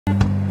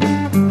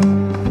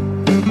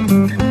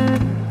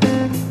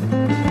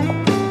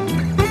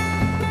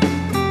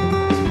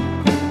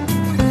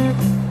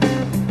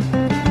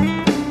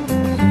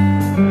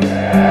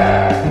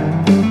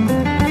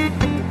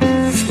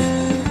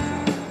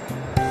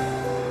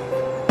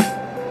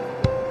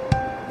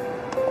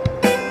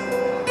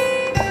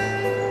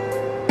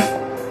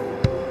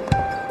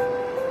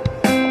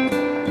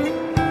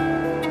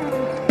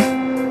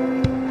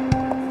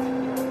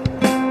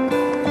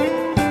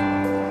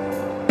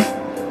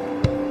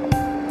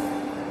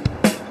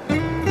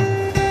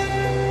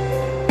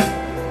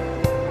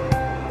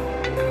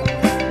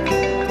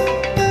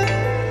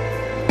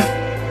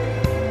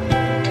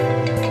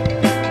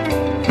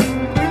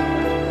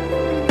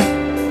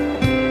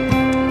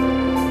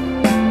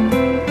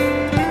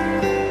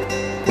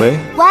喂。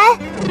喂。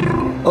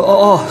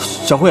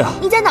小慧啊。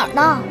你在哪儿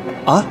呢？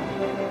啊？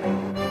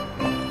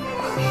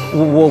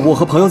我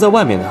和朋友在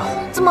外面呢。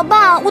怎么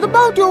办？我的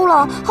包丢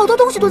了，好多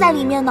东西都在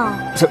里面呢。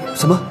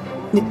什么？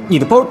你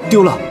的包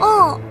丢了？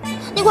嗯，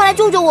你快来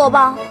救救我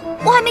吧，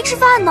我还没吃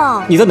饭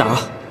呢。你在哪儿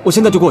啊？我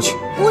现在就过去。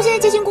我现在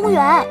接近公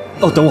园。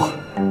哦，等我。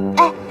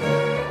哎。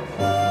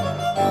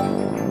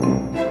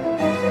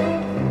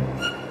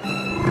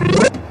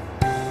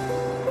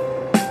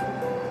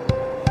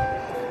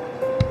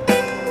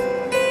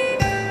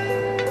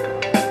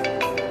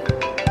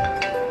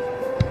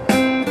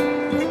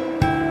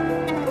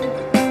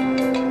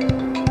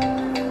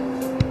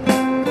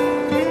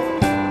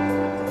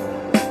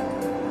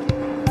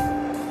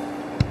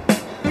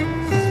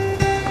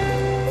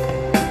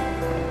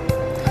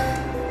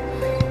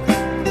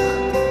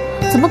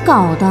怎么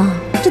搞的？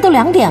这都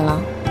2点了，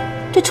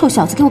这臭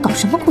小子给我搞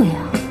什么鬼啊！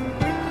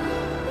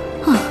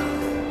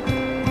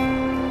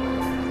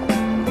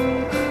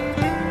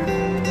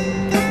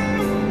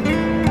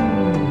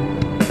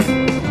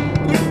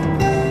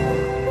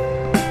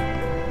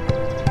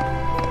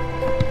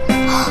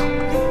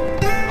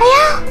哎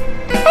呀，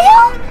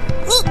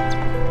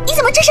你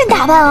怎么这身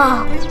打扮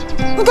啊？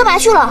你干嘛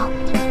去了？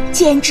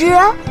简直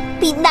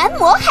比男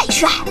模还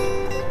帅。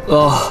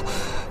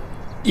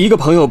一个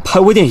朋友拍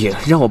微电影，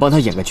让我帮他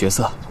演个角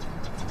色。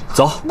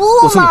走，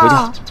我送你回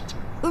家。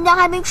人家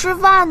还没吃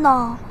饭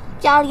呢，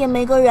家里也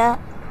没个人，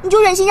你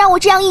就忍心让我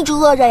这样一直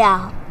饿着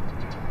呀？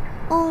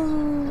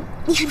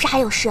你是不是还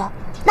有事？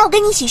那我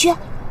跟你一起去。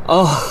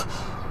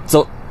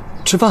走，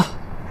吃饭，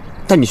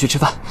带你去吃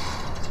饭。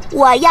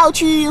我要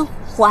去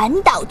环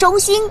岛中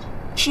心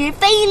吃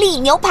菲力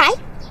牛排。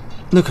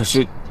那可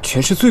是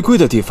全市最贵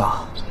的地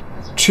方，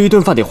吃一顿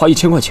饭得花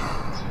1000块钱。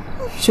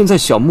现在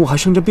小木还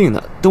生着病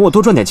呢，等我多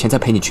赚点钱再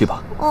陪你去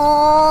吧。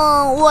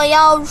我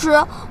要吃，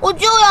我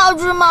就要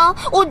吃吗？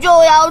我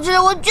就要吃，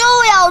我就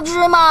要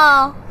吃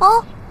吗？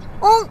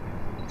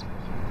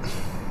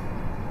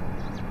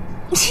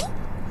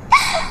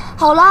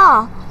好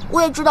了，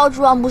我也知道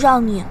指望不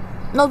上你，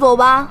那走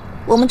吧，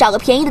我们找个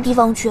便宜的地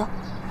方去。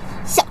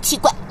小气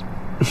怪。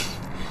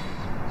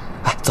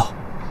哎，走，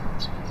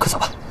快走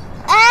吧。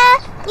哎，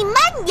你慢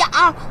点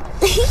儿。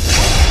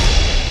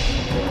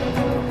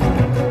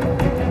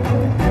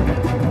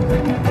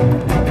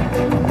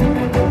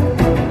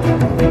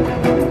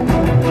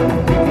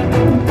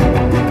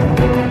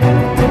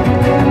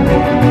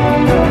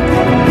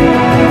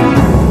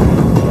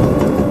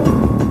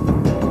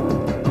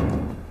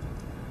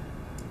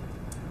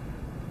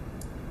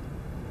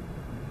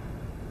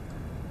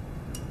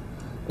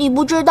你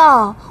不知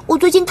道，我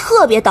最近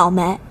特别倒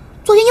霉，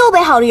昨天又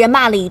被好的人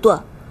骂了一顿。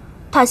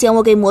他嫌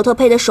我给模特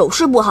配的首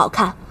饰不好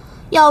看，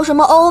要什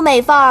么欧美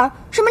范儿，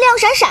什么亮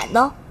闪闪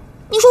的。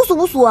你说俗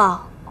不俗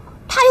啊？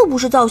他又不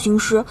是造型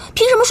师，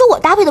凭什么说我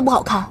搭配的不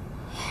好看？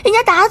人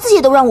家达子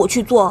也都让我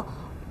去做，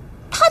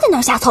他在那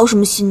儿瞎操什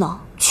么心呢？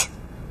去。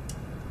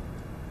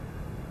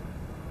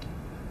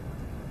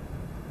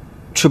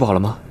吃饱了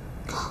吗？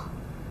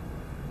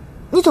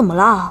你怎么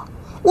了？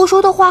我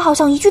说的话好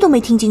像一句都没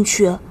听进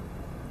去。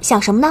想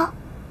什么呢？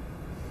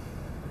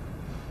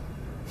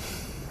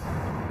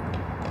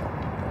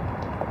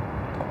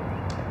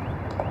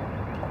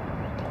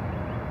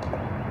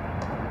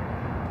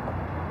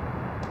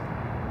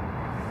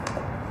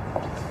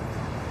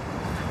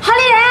好丽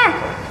人，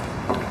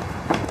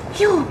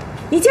哟，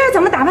你今儿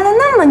怎么打扮的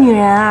那么女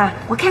人啊？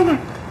我看看，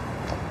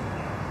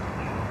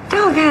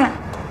真好看。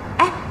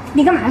哎，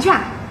你干嘛去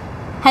啊？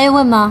还用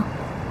问吗？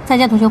参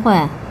加同学会。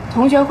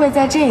同学会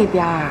在这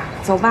边，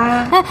走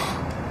吧。哎，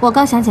我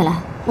刚想起来。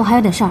我还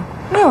有点事儿。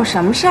你有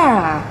什么事儿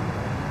啊？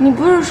你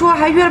不是说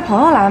还约了朋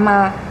友来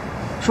吗？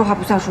说话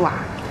不算数啊！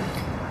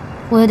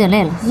我有点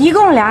累了。一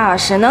共2小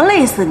时，能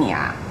累死你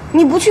啊！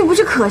你不去不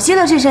是可惜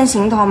了这身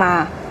行头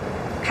吗？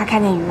还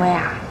看见余威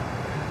啊？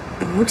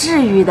不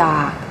至于的，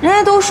人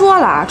家都说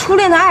了，初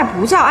恋的爱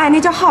不叫爱，那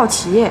叫好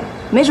奇。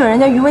没准人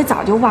家余威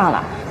早就忘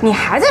了，你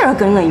还在这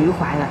耿耿于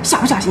怀呢，小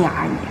不小心眼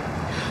儿你？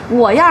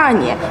我要是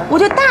你，我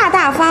就大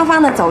大方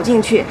方的走进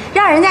去，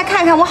让人家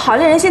看看我好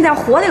丽人现在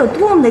活得有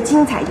多么的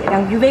精彩，也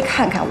让余威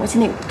看看我现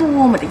在有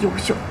多么的优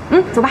秀。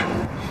走吧。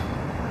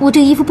我这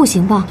衣服不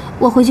行吧？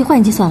我回去换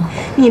一件算了。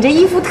你这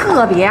衣服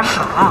特别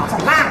好，走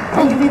吧。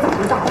咱余威早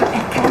就到了，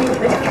哎，看美女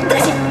的长得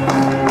行。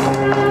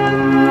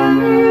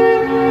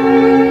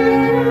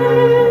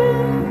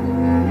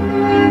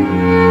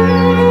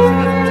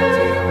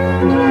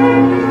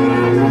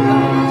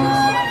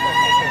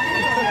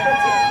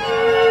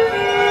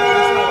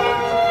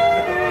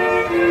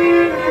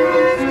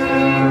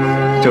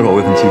这是我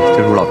未婚妻，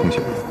这是我老同学。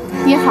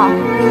你好，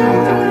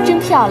真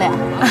漂亮。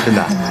真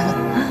的？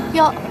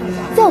哟，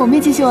在我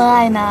面前秀恩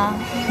爱呢？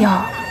哟，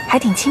还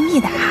挺亲密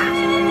的哈。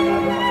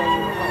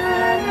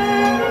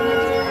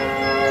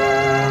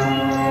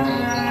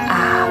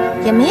啊，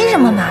也没什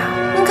么嘛。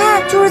你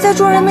看，就是在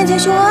众人面前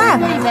秀恩爱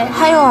吧。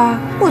还有啊，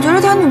我觉得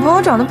他女朋友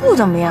长得不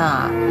怎么样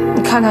啊。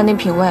你看他那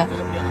品味，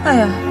哎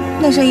呀，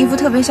那身衣服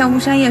特别像巫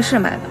山夜市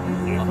买的。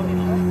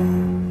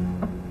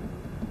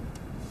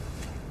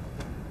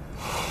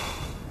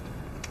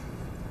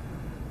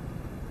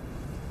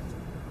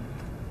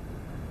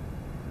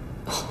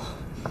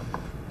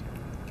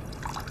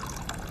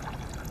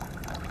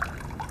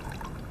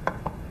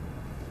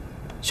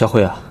小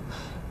慧啊，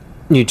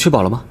你吃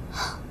饱了吗？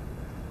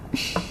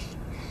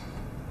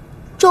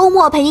周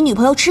末陪你女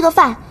朋友吃个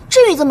饭，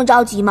至于这么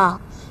着急吗？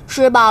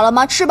吃饱了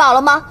吗？吃饱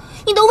了吗？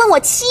你都问我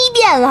7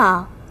遍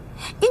了，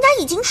人家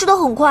已经吃得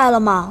很快了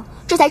嘛，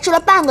这才吃了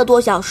半个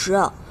多小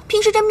时。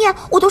平时这面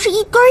我都是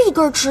一根一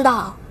根吃的。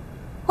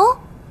哦，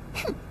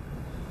哼！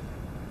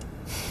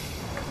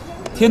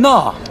天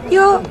哪！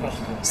哟，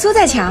苏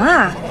在强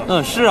啊！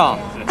是啊。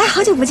哎，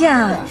好久不见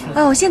啊！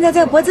我现在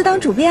在博兹当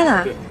主编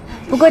了。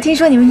不过听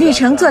说你们绿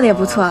城做的也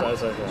不错，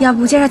要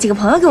不介绍几个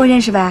朋友给我认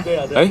识呗？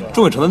哎，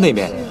钟远城的那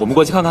边，我们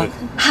过去看看。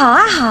好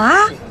啊，好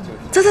啊，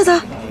走走走，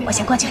我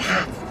先过去了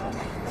啊。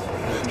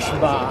是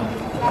吧？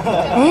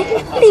哎，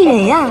丽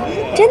人呀，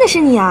真的是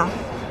你啊！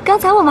刚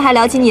才我们还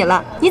聊起你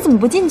了，你怎么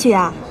不进去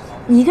啊？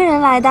你一个人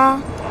来的？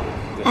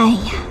哎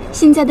呀，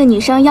现在的女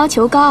生要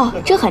求高，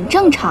这很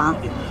正常。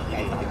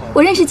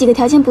我认识几个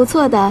条件不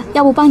错的，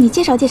要不帮你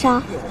介绍介绍？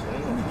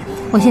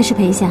我先失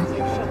陪一下。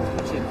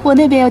我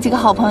那边有几个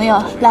好朋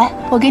友，来，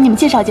我给你们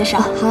介绍介绍。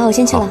好，我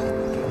先去了。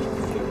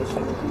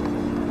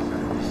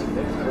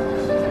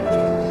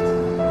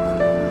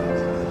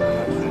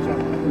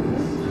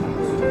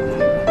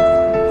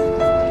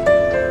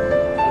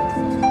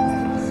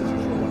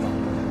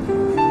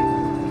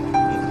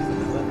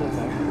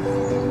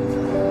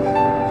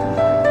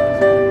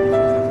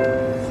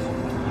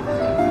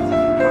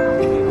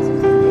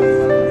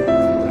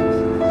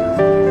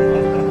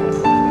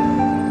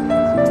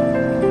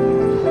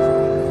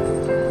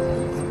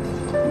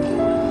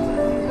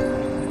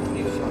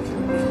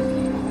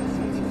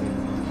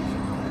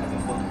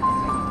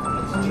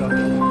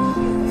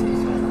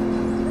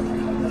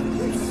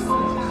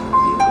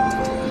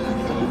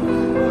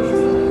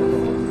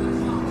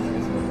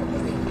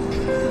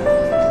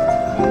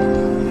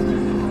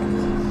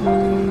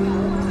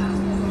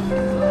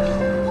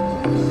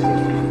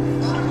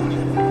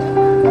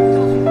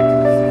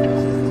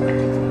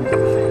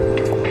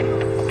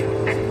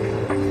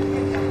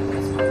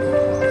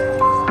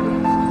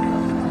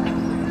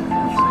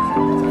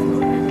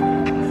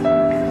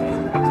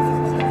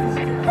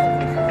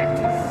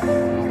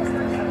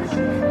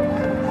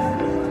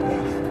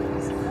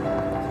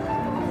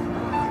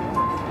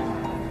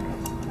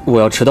我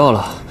要迟到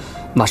了，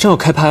马上要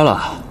开拍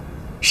了。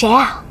谁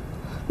啊？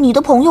你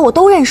的朋友我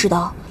都认识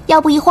的，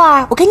要不一会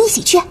儿我跟你一起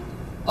去。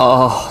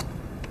哦，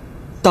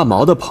大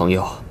毛的朋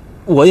友，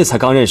我也才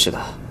刚认识的，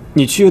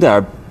你去有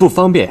点不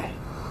方便。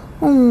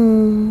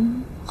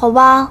好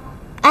吧。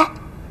哎，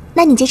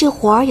那你接这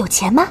活儿有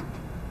钱吗？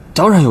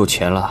当然有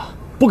钱了，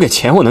不给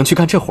钱我能去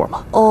干这活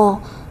吗？哦，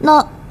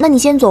那你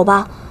先走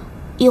吧，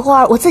一会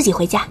儿我自己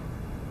回家。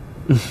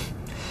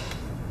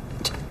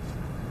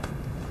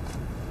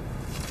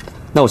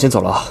那我先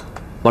走了啊，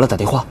完了打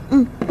电话。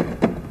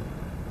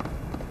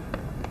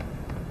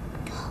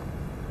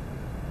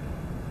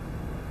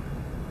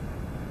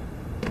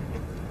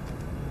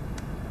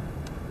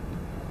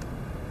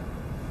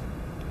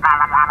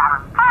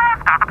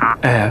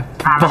哎，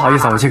不好意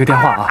思，我接个电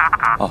话啊。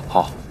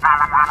好。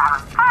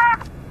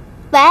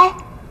喂，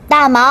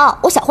大毛，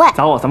我小慧。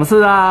找我什么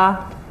事啊？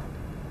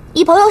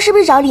你朋友是不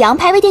是找李阳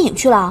拍微电影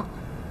去了？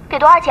给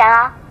多少钱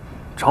啊？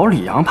找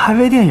李阳拍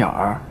微电影？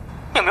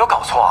你有没有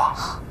搞错？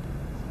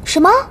什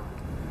么？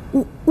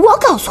我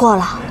搞错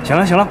了。行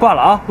了，挂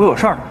了啊，我有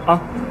事儿啊。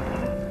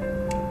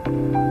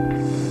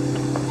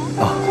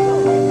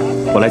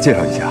我来介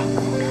绍一下，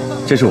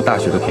这是我大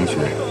学的同学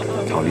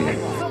曹丽人。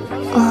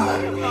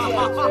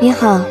你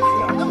好，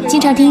经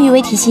常听玉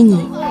薇提起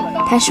你，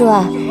她说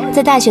啊，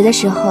在大学的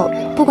时候，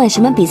不管什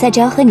么比赛，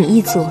只要和你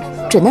一组，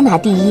准能拿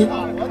第一。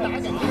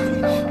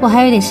我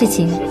还有点事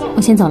情，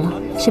我先走了，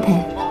失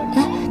陪。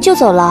就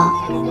走了？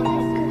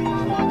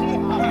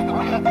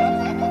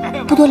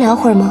不多聊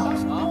会儿吗？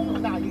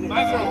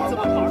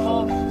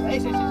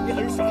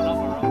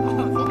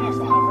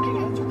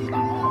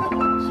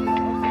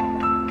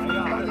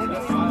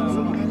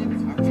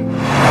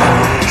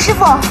师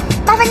傅，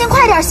麻烦您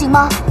快点行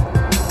吗？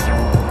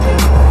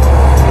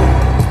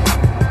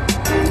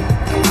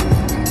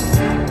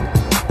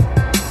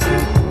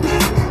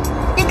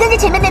您跟着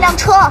前面那辆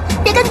车，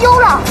别跟丢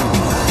了。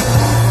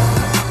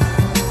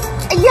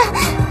哎呀，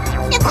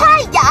你快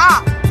一点！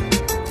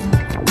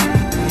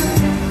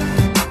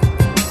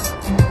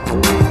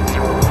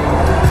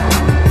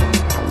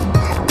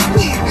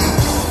你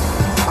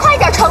快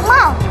点成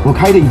吗？我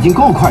开的已经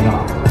够快的了。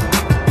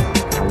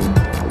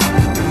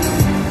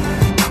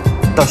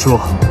大叔，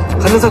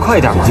还能再快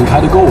一点吗？已经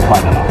开得够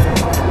快的了。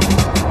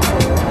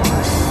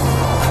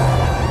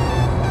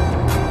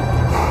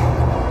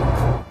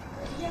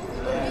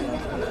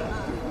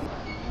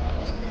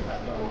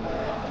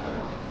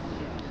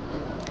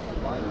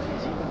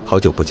好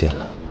久不见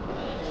了，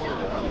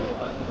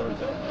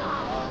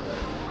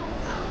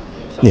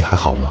你还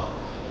好吗？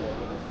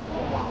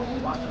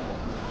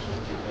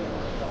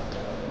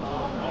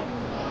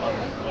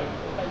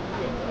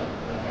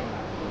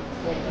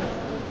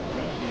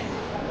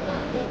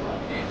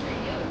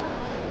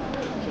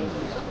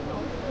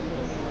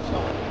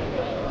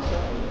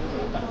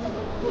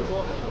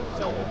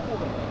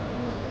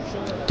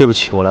对不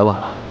起，我来晚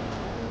了。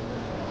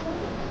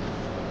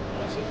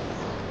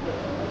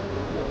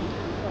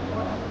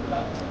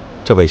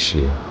这位是？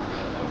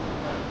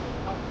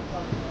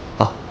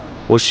啊，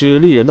我是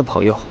丽人的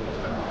朋友，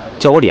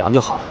叫我李昂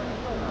就好了。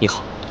你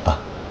好。啊，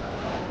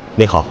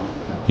你好，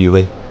余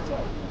威。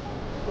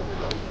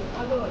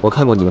我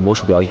看过你的魔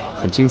术表演，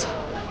很精彩。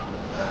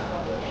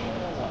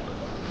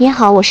你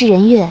好，我是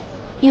任月，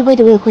余威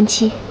的未婚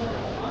妻。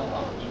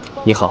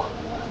你好。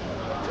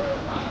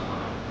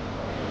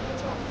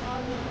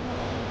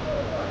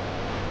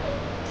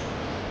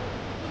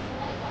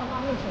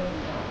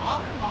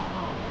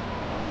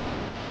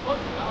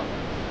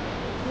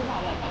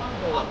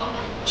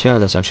亲爱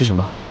的，想吃什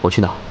么？我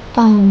去拿。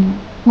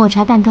抹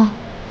茶蛋糕。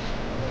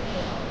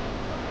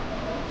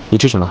你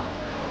吃什么？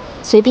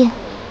随便。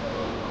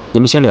你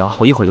们先聊，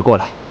我一会儿就过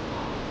来。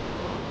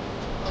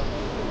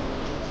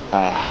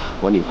哎，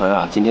我女朋友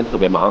啊，今天特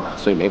别忙，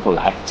所以没空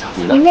来。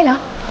你呢？你先聊。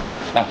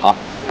哎，好。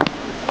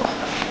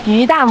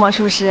于大魔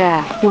术师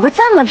有个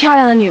这么漂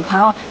亮的女朋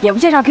友，也不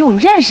介绍给我们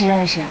认识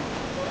认识。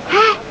哎，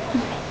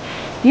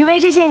于威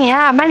这些年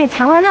啊，把你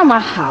藏得那么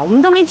好，我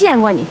们都没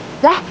见过你。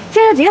来，介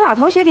绍几个老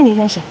同学给你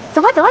认识。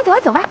走吧，走吧，走吧，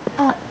走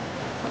吧。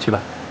去吧。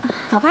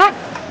走吧。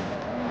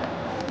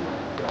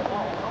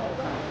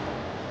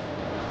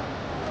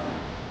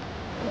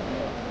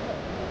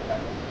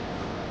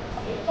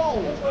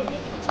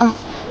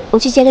我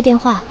去接个电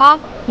话。好，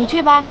你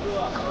去吧。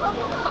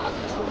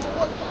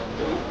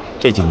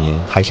这几年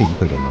还是一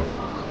个人吗？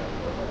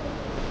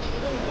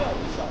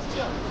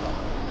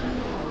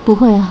不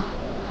会啊，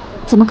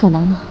怎么可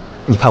能呢？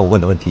你看我问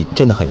的问题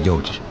真的很幼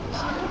稚。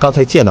刚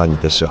才见到你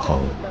的时候，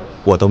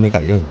我都没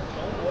敢认你。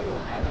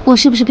我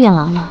是不是变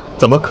老了？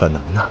怎么可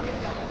能呢？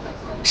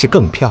是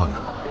更漂亮。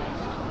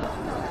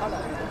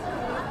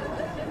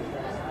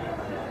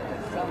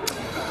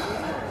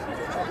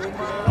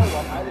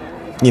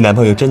你男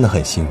朋友真的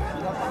很幸运，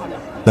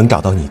能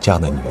找到你这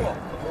样的女人。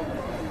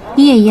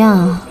你也一样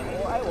啊，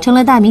成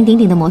了大名鼎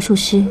鼎的魔术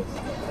师，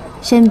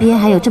身边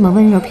还有这么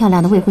温柔漂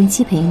亮的未婚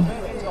妻陪你，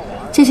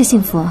真是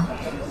幸福啊！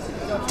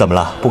怎么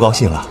了？不高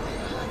兴了？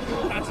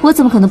我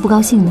怎么可能不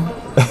高兴呢？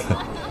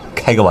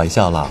开个玩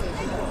笑啦。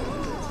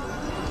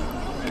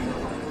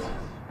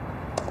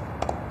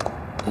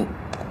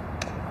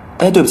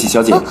哎，对不起，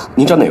小姐，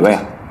您找哪位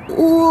啊？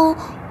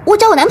我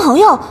找我男朋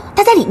友，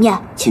他在里面。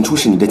请出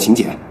示你的请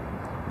柬。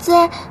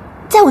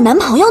在我男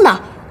朋友那儿，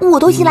我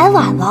都已经来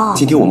晚了。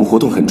今天我们活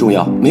动很重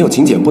要，没有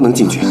请柬不能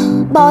进去。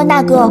保安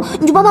大哥，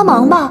你就帮帮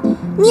忙吧。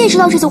你也知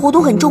道这次活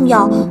动很重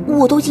要，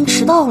我都已经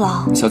迟到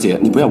了。小姐，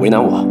你不要为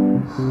难我。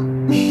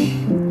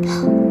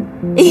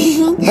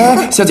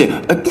哎，小姐，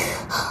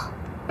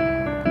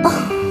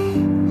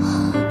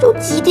都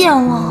几点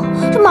了？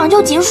这马上就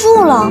要结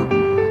束了。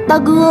大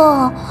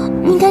哥，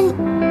你看你，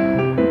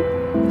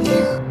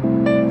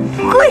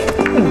喂，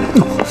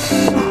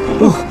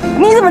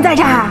你怎么在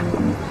这儿啊？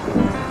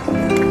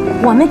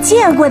我们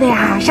见过的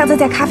呀，上次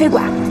在咖啡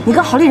馆，你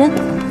跟郝丽人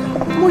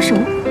握手。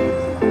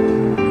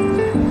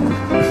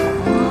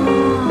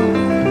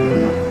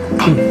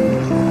哎，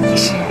你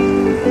是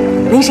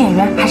临时演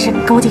员还是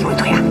跟我姐有一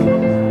腿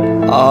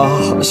啊？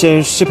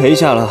先失陪一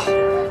下了，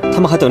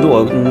他们还等着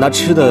我拿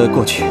吃的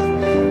过去。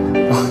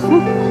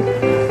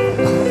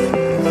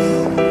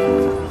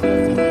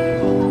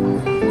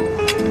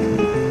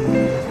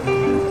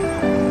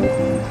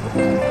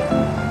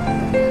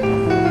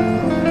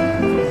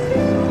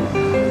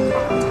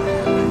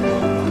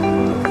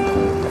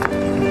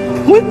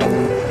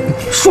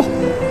说，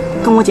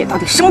跟我姐到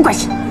底什么关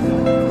系？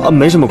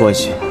没什么关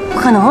系。不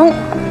可能，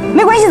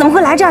没关系怎么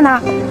会来这儿呢？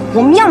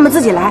我们要么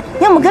自己来，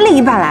要么跟另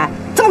一半来，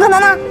怎么可能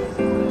呢？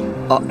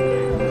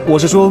我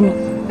是说，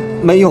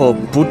没有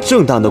不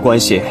正当的关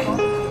系，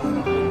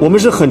我们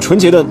是很纯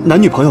洁的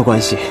男女朋友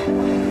关系。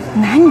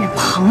男女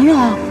朋友？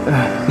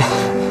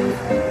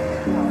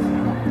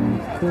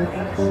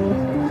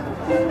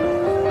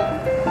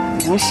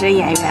临时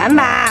演员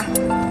吧。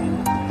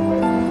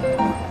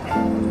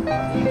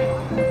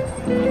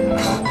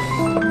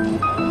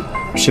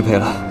失陪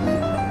了。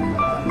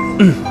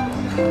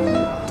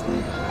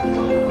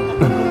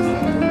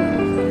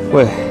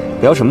喂，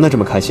聊什么呢？这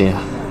么开心啊？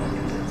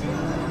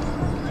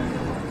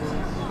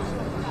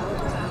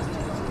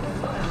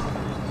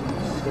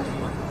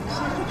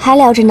还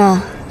聊着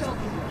呢，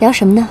聊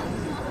什么呢？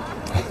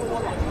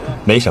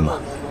没什么，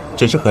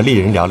只是和丽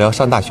人聊聊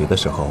上大学的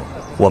时候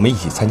我们一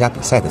起参加比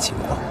赛的情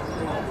况。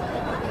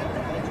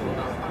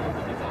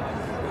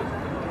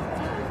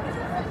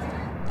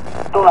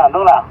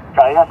东亮，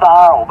找一个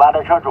3258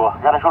的车主，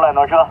让他出来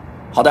挪车。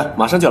好的，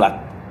马上就来。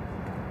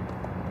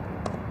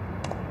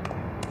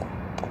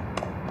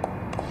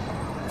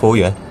服务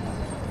员，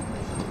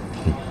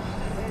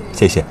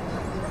谢谢。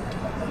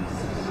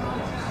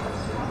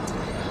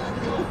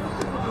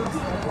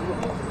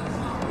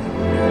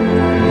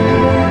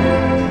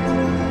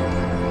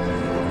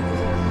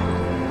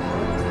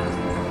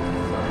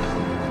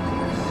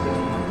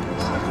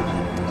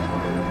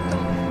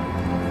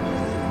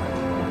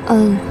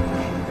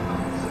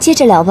接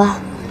着聊吧。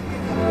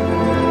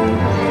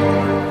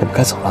我们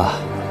该走了，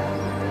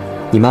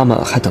你妈妈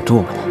还等着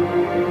我们呢。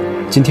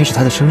今天是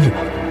她的生日吧？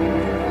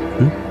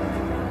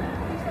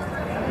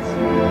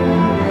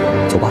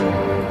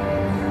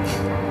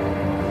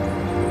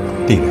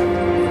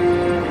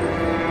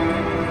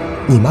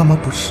你妈妈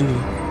不是？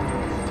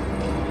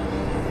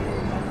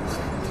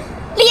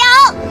李阳，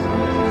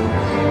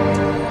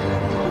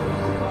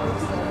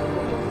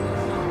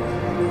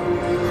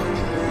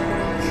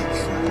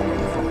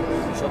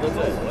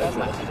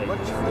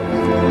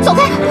走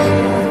开！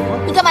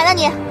你干嘛呢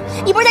你？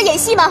你不是在演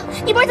戏吗？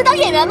你不是在当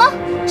演员吗？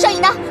摄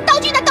影呢？道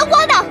具呢？灯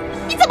光呢？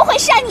你怎么回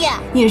事啊你？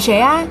你是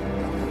谁啊？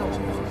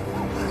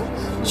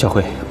小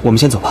慧，我们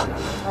先走吧。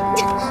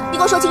你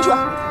给我说清楚，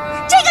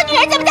这个女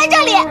人怎么在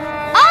这里？啊！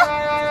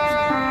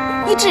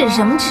你指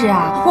什么指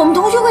啊？我们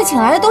同学会请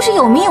来的都是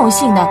有名有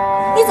姓的，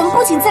你怎么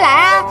不请自来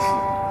啊？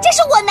这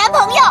是我男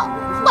朋友，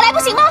我来不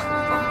行吗？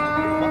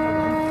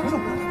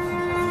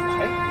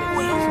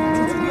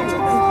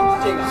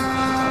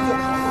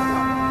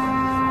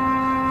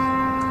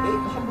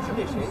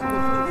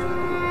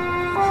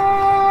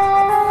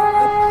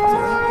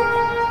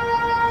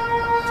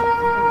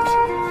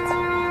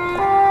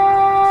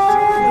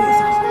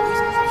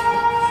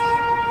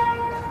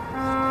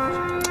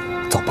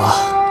走吧，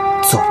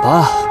走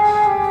吧。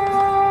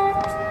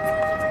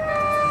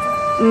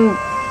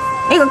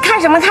那个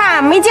看什么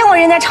看？没见过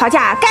人家吵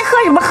架，该喝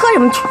什么喝什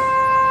么去。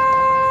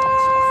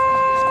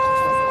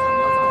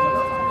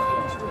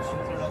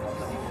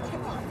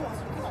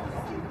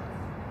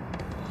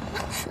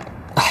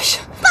哎呀，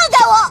放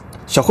开我！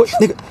小慧，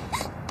那个，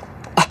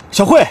啊，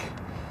小慧，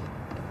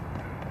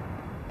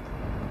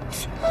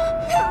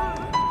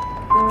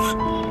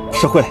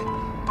小慧，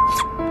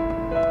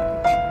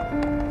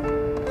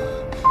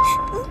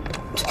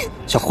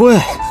小慧，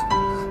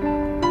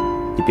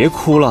你别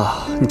哭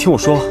了，你听我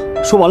说，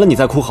说完了你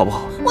再哭好不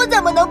好？我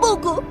怎么能不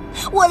哭？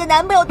我的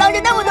男朋友当着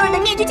那么多人的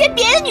面去牵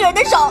别的女人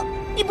的手，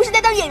你不是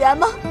在当演员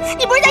吗？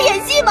你不是在演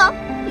戏吗？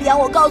李阳，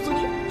我告诉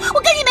你，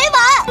我跟你没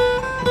完。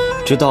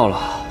知道了，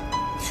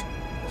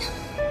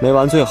没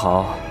完最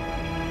好，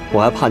我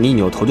还怕你一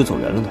扭头就走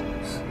人了呢。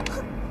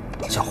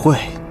小慧，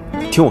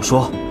听我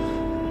说，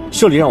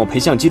社里让我赔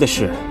相机的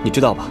事你知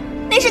道吧？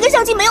那是跟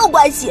相机没有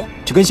关系。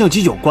这跟相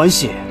机有关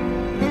系。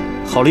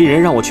郝丽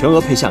人让我全额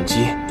赔相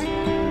机，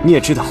你也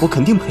知道我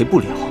肯定赔不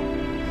了。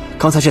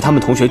刚才是他们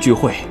同学聚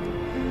会，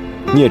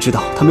你也知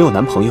道她没有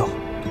男朋友，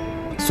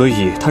所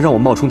以她让我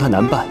冒充她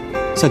男伴，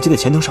相机的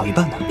钱能少一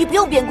半呢。你不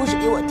用编故事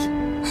给我听，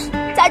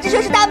杂志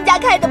社是他们家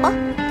开的吗？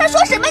他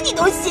说什么你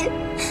都信，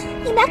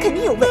你们俩肯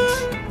定有问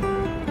题。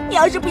你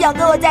要是不想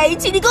跟我在一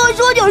起，你跟我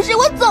说就是，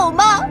我走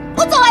吗？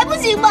我走还不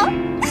行吗？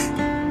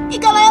你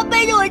干嘛要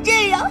背着我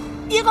这样？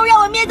以后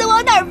让我面子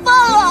往哪儿放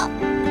啊？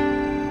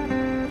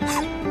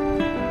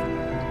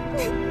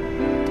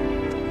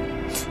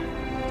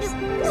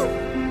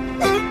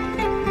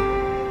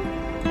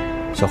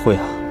小慧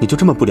啊，你就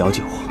这么不了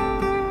解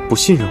我，不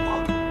信任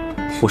我？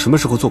我什么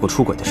时候做过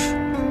出轨的事？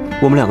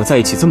我们两个在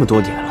一起这么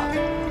多年了，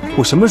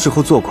我什么时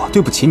候做过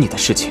对不起你的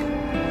事情？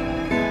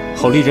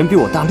郝丽人比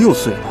我大6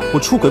岁呢，我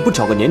出轨不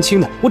找个年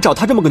轻的，我找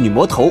她这么个女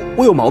魔头，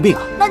我有毛病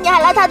啊？那你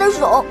还拉她的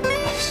手？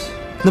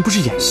那不是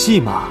演戏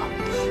吗？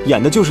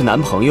演的就是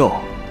男朋友，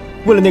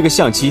为了那个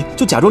相机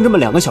就假装这么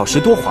2个小时，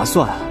多划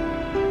算啊！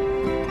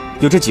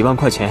有这几万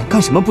块钱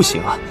干什么不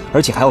行啊？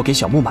而且还要给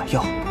小木买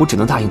药，我只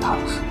能答应他了。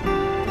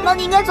那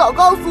你应该早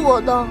告诉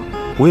我的。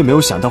我也没有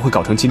想到会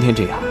搞成今天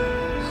这样，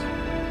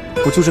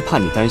我就是怕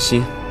你担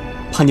心，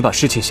怕你把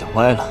事情想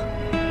歪了。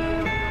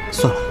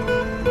算了，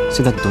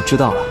现在你都知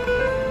道了，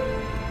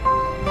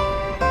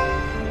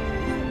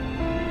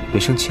别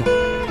生气了。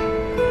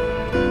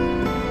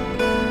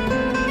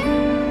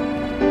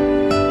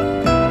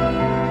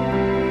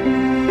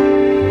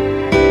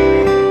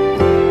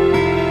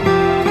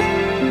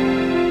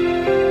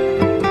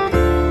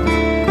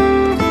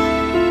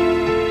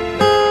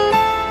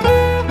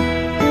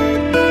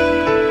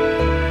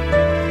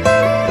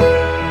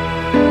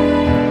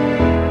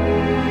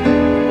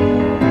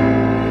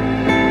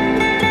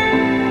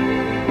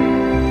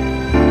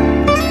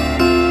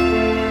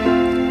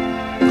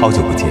好久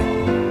不见，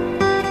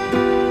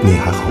你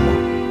还好吗？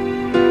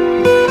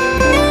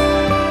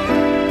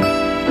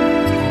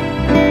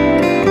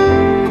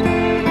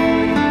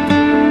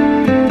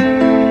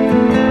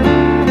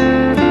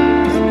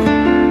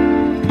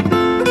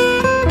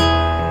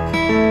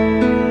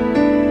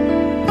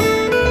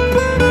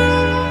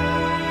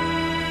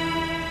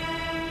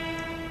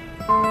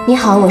你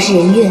好，我是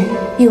任月，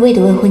玉薇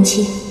的未婚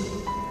妻。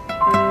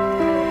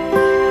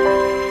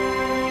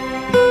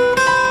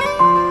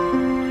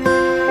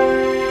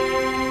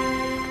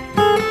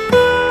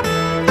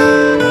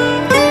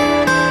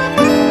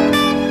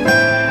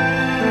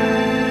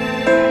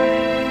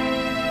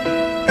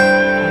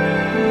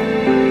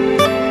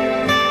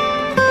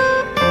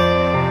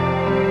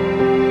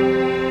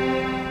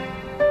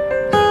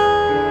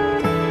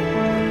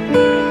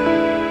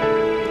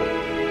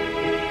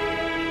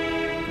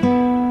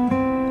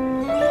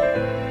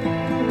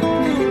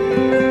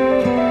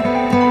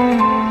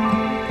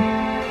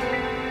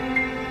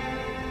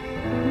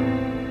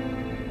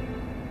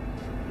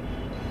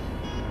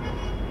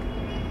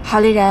郝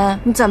丽人，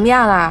你怎么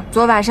样了？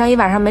昨晚上一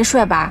晚上没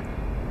睡吧？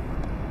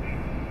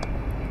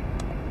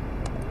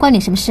关你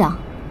什么事啊？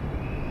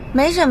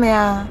没什么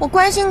呀，我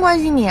关心关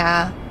心你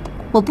啊。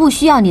我不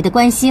需要你的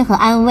关心和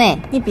安慰。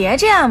你别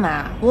这样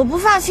嘛，我不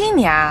放心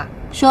你啊。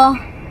说，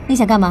你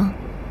想干嘛？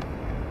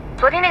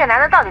昨天那个男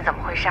的到底怎么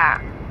回事？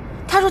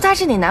他说他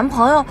是你男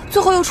朋友，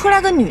最后又出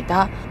来个女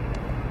的。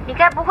你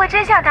该不会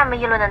真像他们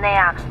议论的那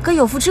样，跟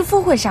有妇之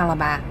夫会上了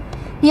吧？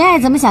你爱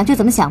怎么想就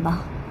怎么想吧，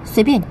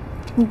随便你。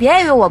你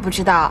别以为我不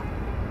知道，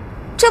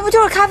这不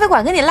就是咖啡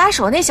馆跟你拉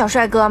手那小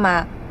帅哥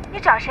吗？你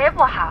找谁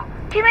不好，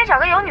偏偏找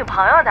个有女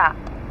朋友的。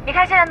你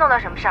看现在弄到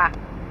什么事儿？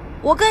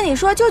我跟你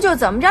说，舅舅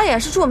怎么着也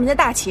是著名的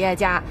大企业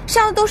家，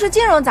上的都是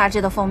金融杂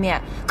志的封面，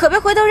可别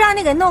回头让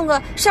你给弄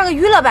个上个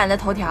娱乐版的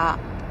头条。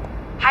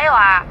还有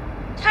啊，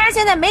虽然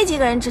现在没几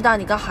个人知道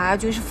你跟郝亚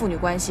军是父女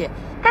关系，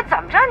但怎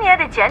么着你也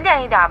得检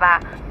点一点吧。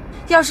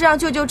要是让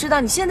舅舅知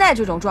道你现在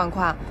这种状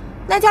况，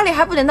那家里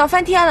还不得闹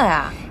翻天了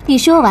呀？你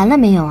说完了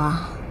没有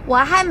啊？我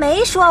还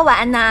没说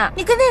完呢。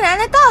你跟那男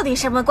的到底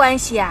什么关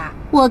系啊？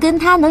我跟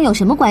他能有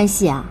什么关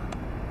系啊？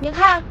你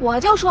看，我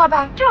就说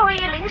吧，就是一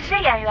临时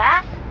演员，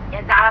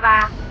演砸了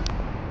吧？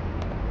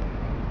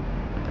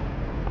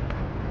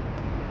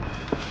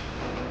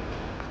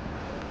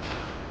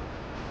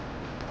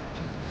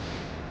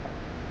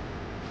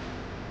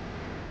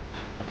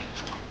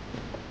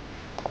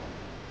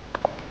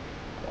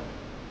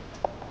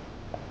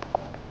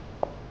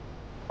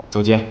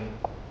周杰，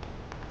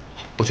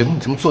我觉得你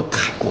这么做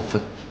太过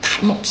分，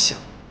太冒险。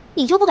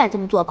你就不敢这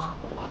么做吧？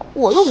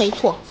我又没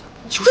错，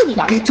就是你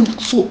该这么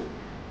做。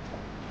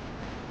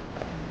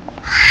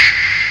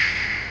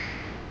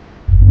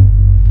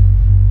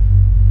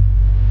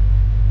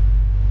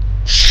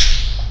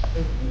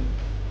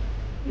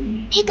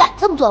你敢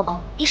这么做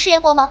吗？你试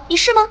验过吗？你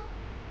是吗？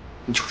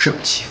你就这么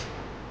欺负？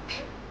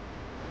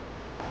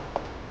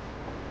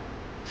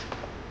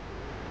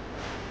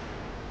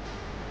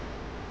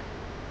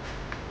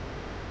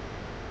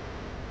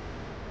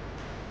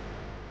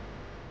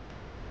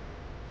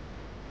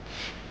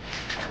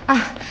啊，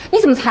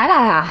你怎么才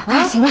来啊？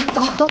啊，行了，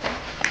走走。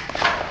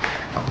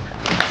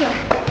进来。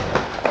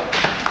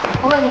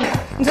我问你，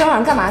你昨天晚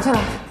上干嘛去了？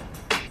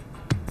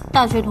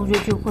大学同学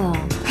聚会啊。哎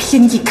呀，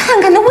你看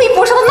看那微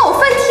博上都闹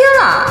翻天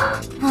了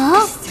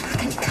啊！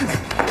看你看看，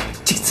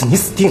这次你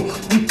死定了，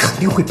你肯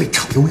定会被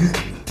炒鱿鱼。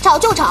炒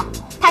就炒，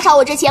他炒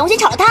我之前，我先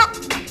炒了他。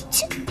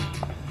切！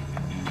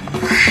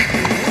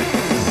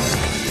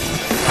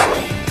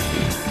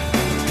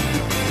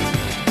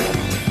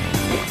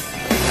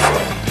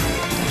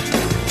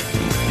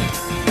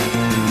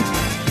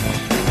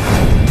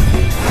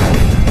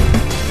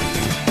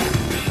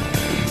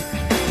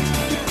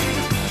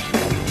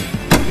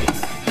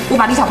我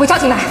把李小辉叫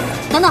进来。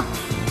等等，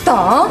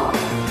等，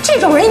这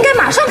种人应该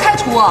马上开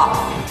除。哦，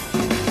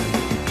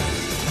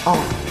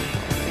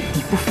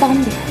你不方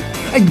便。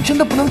哎，你真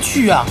的不能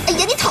去啊！哎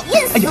呀，你讨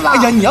厌死了！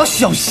哎呀，你要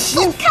小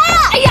心！滚开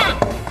啊！哎呀，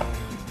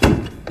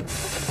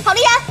郝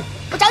丽然，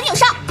我找你有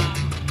事。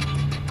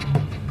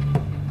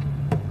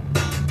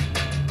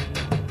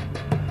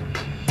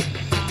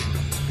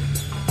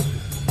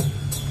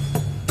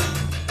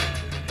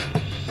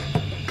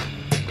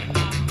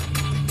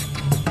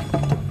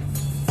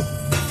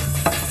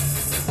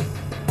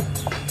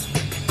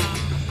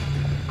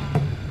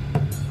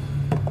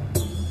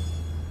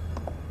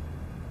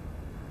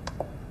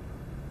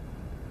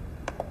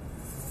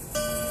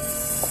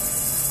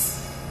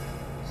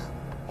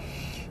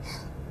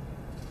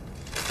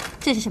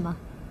这是什么？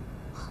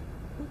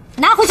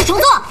拿回去重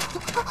做。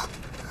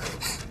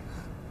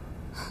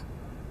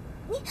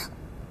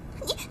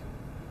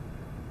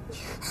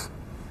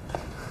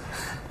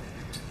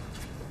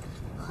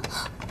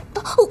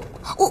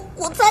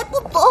我才不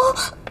懂。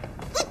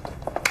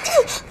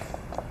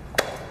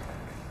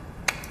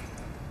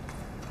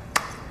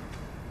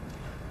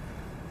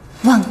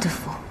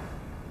Wonderful。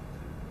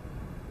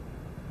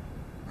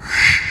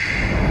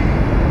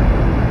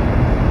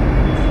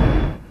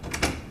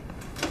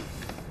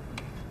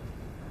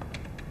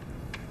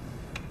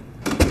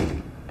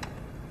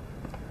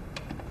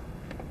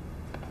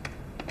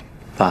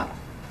爸，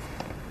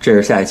这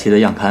是下一期的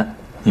样刊，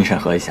您审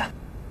核一下。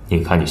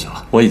你看就行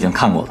了。我已经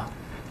看过了，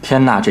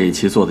天娜这一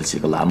期做的几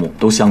个栏目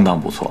都相当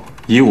不错，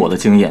以我的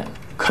经验，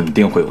肯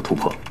定会有突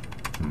破。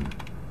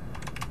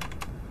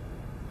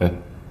哎，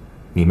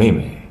你妹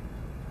妹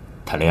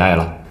谈恋爱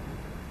了？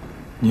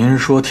您是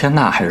说天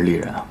娜还是丽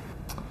人啊？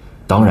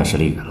当然是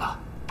丽人了，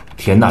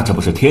天娜这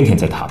不是天天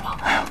在谈吗？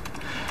哎呀，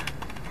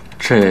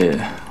这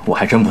我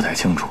还真不太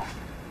清楚，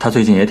她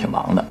最近也挺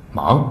忙的。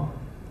忙？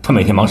她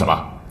每天忙什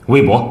么？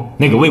微博，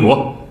那个微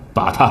博，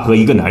把她和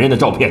一个男人的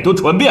照片都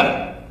传遍了，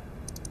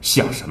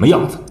像什么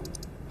样子？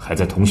还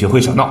在同学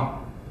会上闹，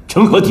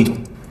成何体统？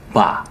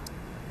爸，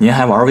您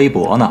还玩微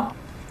博呢？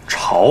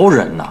潮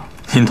人呢？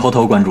您偷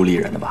偷关注丽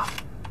人的吧？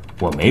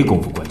我没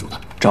工夫关注她，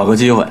找个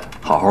机会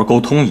好好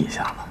沟通一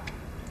下嘛。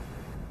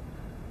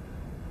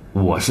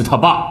我是他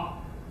爸，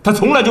他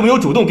从来就没有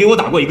主动给我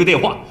打过一个电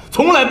话，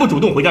从来不主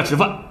动回家吃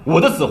饭，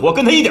我的死活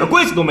跟他一点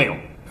关系都没有。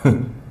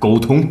哼，沟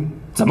通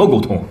怎么沟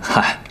通？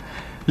嗨，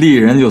丽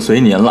人就随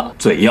您了，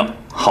嘴硬，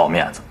好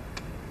面子。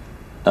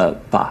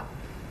爸，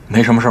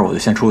没什么事儿，我就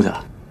先出去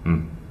了。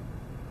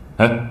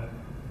哎，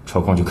抽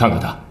空去看看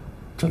他，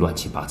这乱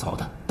七八糟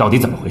的到底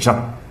怎么回事？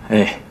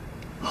哎，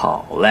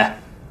好嘞。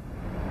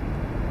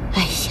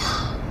哎呀，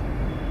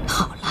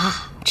好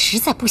啦，实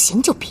在不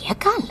行就别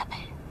干了呗，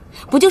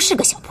不就是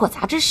个小破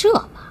杂志社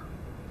吗？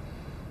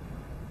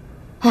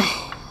哎，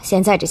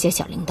现在这些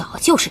小领导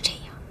就是这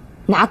样，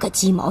拿个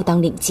鸡毛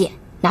当令箭，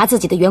拿自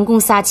己的员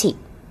工撒气，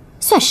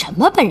算什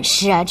么本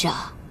事啊？这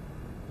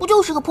不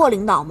就是个破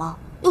领导吗？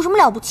有什么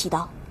了不起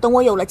的？等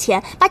我有了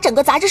钱，把整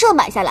个杂志社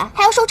买下来，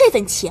还要受这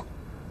份气。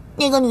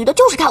那个女的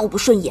就是看我不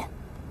顺眼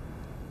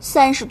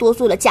，30多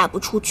岁了嫁不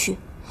出去，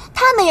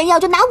她没人要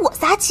就拿我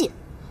撒气。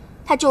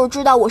她就是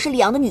知道我是李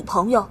阳的女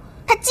朋友，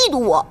她嫉妒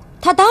我。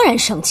她当然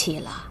生气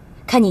了，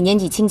看你年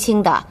纪轻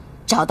轻的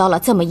找到了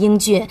这么英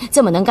俊、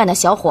这么能干的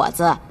小伙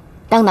子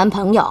当男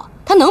朋友，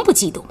她能不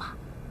嫉妒吗？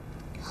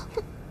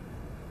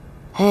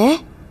哎，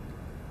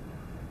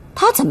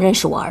她怎么认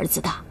识我儿子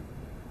的？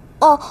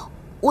哦，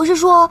我是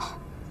说，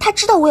她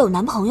知道我有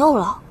男朋友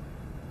了。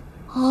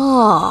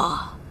哦，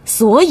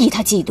所以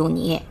她嫉妒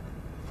你。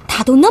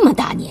她都那么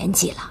大年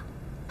纪了，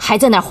还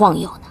在那儿晃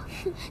悠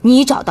呢。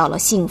你找到了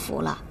幸福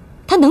了，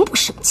她能不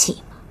生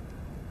气吗？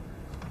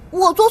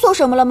我做错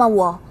什么了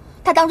吗？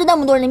她当着那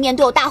么多人的面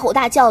对我大吼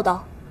大叫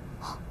的。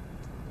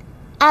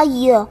阿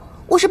姨，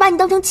我是把你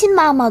当成亲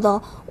妈妈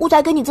的，我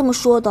才跟你这么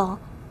说的。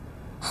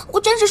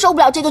我真是受不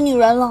了这个女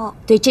人了。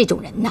对这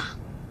种人呐，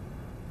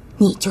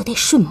你就得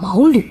顺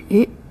毛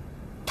驴。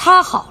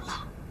她好了，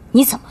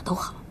你怎么都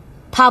好；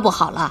她不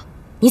好了，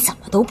你怎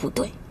么都不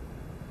对。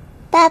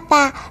爸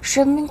爸，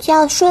什么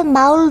叫顺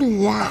毛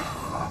驴啊？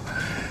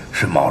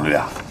顺毛驴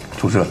啊，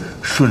就是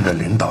顺着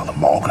领导的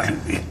毛个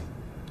驴。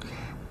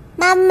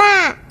妈妈，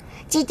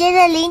姐姐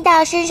的领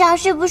导身上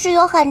是不是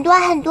有很多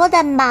很多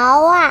的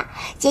毛啊？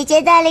姐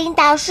姐的领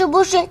导是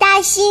不是大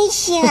猩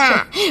猩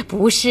啊？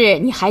不是，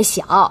你还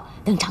小，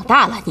等长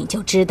大了你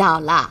就知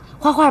道了。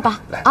画画吧，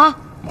来啊！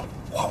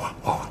画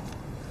画。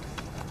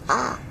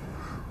啊！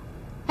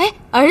哎，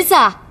儿子，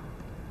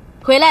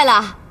回来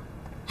了。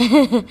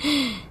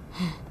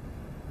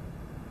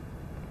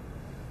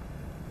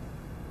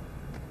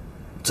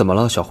怎么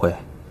了，小辉？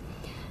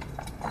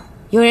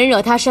有人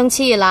惹他生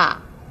气了，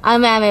安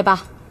慰安慰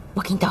吧。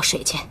我给你倒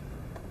水去。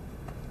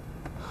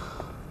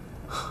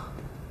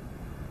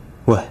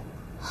喂，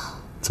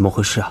怎么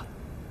回事啊？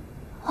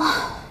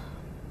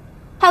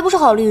还不是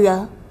好丽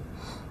人。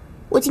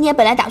我今天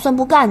本来打算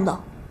不干的，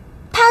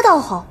他倒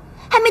好，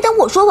还没等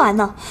我说完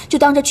呢，就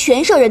当着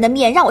全社人的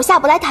面让我下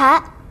不来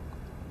台。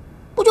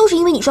不就是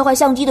因为你摔坏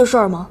相机的事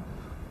儿吗？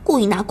故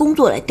意拿工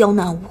作来刁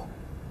难我。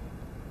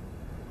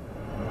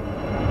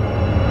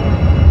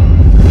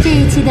这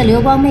一期的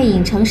流光魅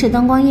影城市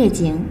灯光夜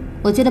景，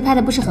我觉得拍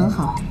的不是很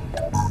好。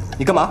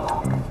你干嘛？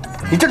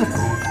你站住！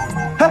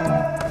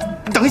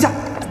哎，你等一下！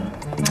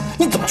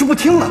你怎么就不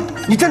听呢？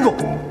你站住！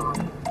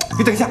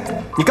你等一下！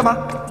你干嘛？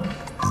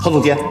郝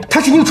总监，他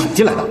是硬闯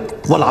进来的，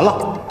我拦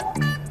了，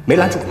没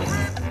拦住。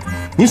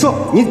您说，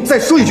您再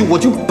说一句，我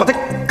就把他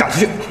赶出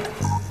去。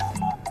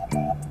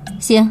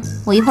行，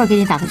我一会儿给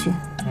你打过去。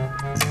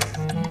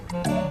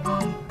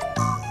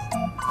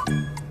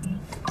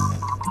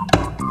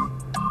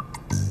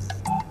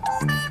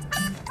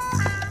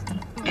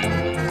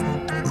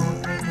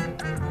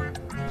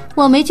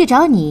我没去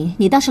找你，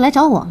你倒是来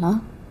找我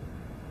了。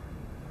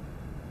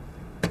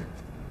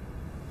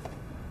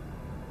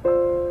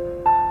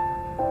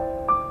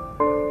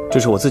这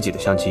是我自己的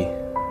相机，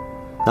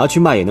拿去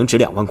卖也能值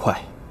2万块。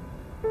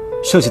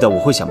剩下的我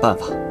会想办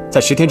法在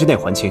10天之内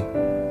还清。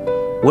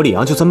我李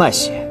阳就算卖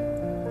血，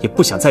也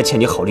不想再欠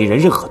你好丽人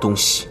任何东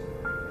西。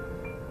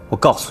我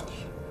告诉你，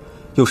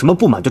有什么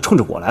不满就冲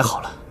着我来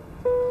好了，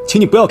请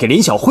你不要给林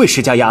小慧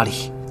施加压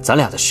力，咱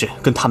俩的事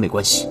跟她没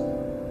关系。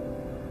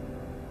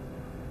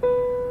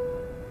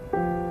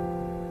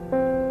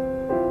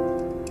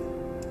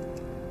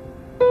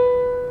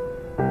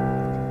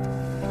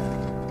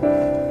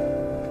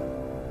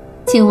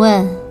请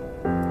问，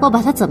我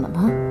把他怎么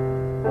了？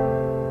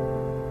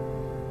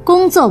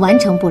工作完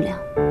成不了，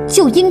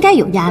就应该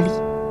有压力。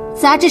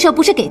杂志社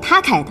不是给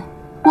他开的，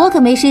我可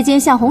没时间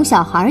像哄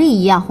小孩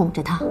一样哄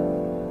着他。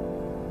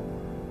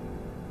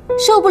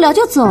受不了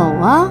就走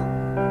啊！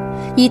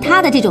以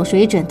他的这种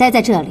水准待在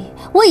这里，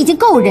我已经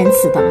够仁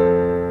慈的了。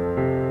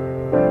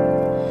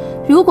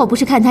如果不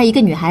是看他一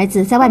个女孩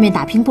子在外面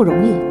打拼不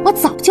容易，我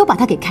早就把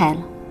他给开了。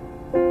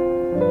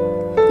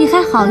你还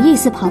好意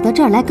思跑到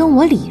这儿来跟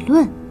我理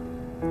论？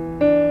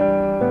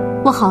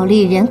我好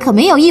丽人可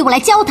没有义务来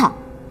教他。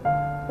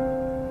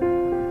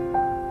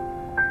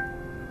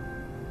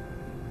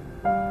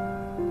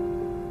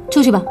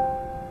出去吧。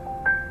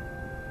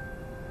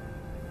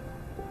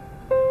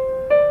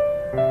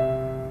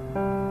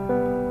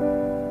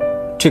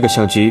这个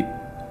相机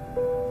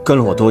跟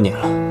了我多年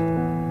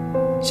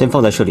了，先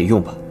放在这里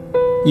用吧。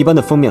一般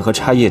的封面和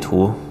插页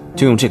图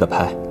就用这个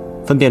拍，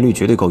分辨率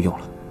绝对够用了。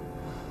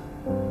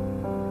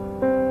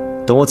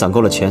等我攒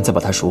够了钱，再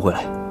把它赎回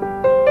来。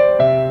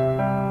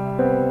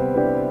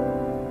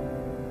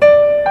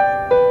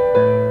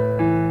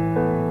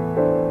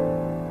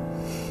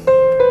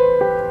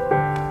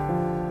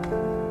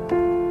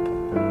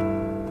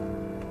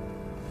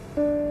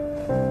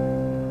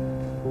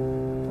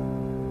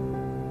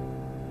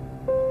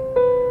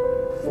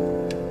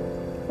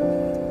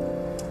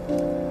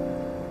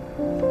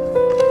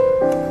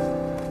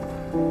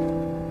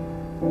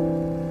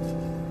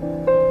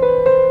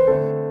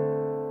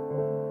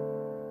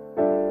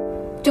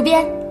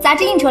杂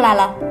志印出来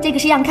了，这个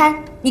是样刊，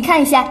你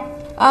看一下。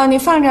啊，你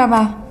放这儿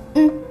吧。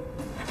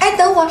哎，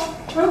等会儿，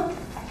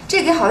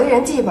这给郝丽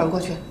人寄一本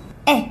过去。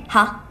哎，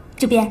好，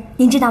主编，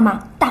您知道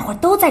吗？大伙儿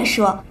都在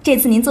说，这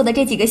次您做的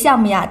这几个项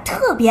目呀，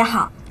特别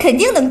好，肯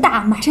定能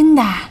大卖。真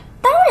的？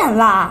当然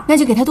啦，那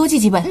就给他多寄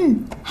几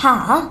本。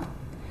好。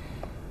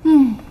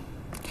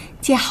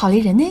借郝丽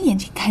人的眼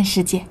睛看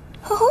世界。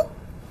呵呵。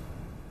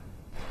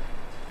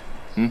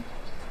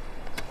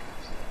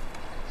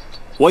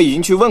我已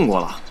经去问过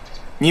了，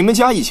你们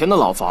家以前的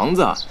老房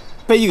子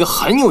被一个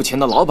很有钱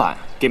的老板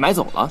给买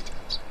走了，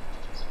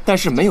但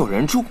是没有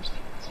人住，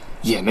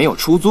也没有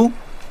出租，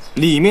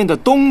里面的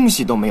东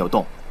西都没有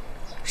动。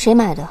谁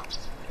买的？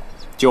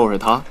就是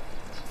他。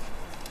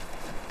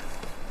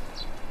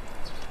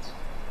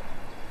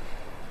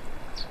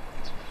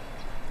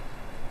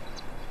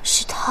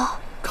是他。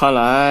看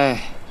来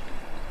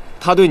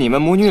他对你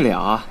们母女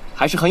俩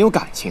还是很有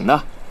感情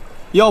的，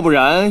要不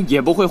然也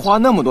不会花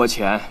那么多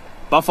钱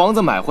把房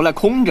子买回来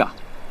空着。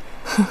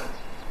哼，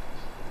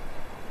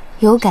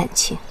有感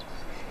情，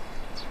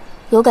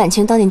有感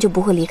情当年就不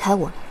会离开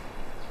我们，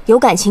有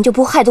感情就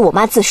不会害得我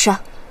妈自杀，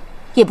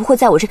也不会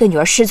在我这个女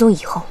儿失踪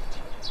以后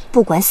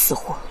不管死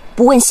活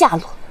不问下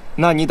落。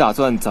那你打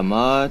算怎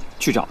么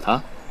去找他？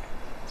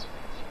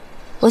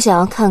我想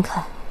要看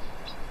看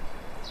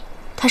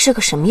他是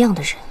个什么样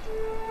的人，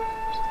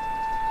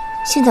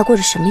现在过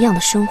着什么样的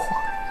生活。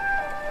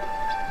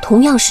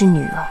同样是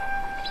女儿，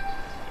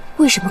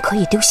为什么可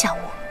以丢下我？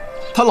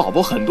他老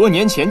婆很多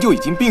年前就已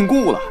经病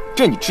故了，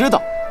这你知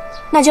道。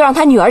那就让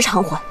他女儿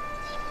偿还，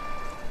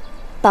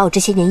把我这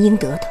些年应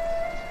得的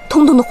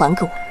通通都还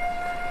给我。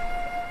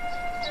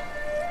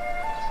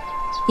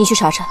你去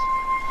查查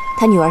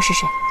他女儿是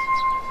谁。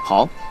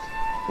好，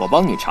我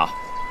帮你查。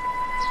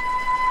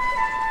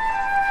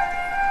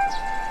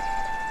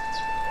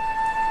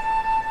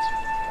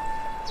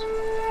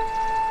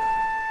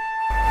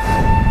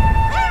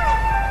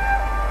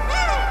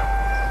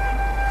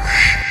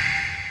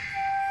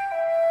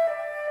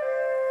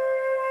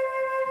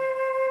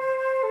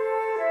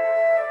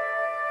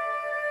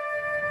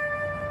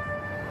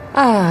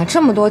哎呀，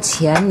这么多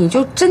钱你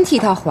就真替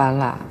他还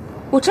了？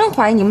我真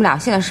怀疑你们俩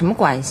现在什么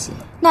关系。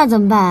那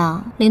怎么办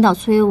啊？领导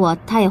催我，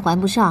他也还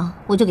不上，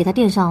我就给他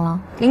垫上了。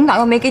领导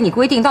又没给你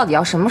规定到底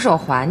要什么时候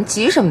还，你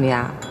急什么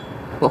呀？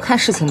我看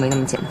事情没那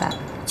么简单。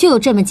就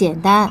这么简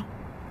单，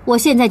我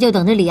现在就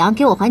等着李阳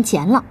给我还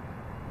钱了。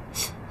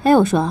哎，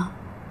我说，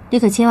你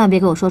可千万别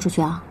给我说出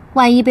去啊！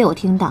万一被我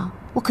听到，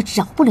我可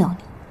饶不了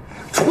你。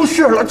出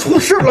事了！出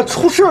事了！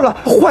出事了！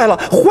坏了！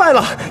坏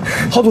了！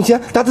郝总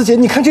监、达子姐，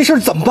你看这事儿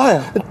怎么办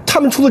啊？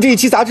他们出的这一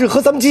期杂志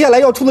和咱们接下来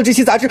要出的这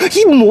期杂志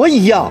一模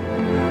一样。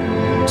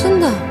真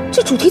的？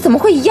这主题怎么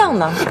会一样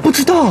呢？不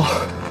知道。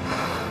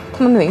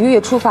他们每个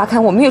月初发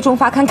刊，我们月中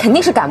发刊，肯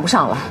定是赶不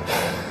上了。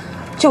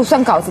就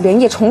算稿子连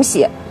夜重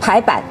写、排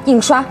版、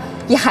印刷，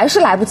也还是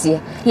来不及。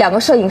两个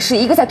摄影师，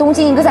一个在东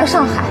京，一个在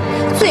上海。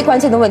最关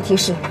键的问题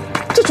是，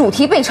这主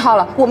题被抄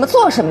了，我们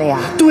做什么呀？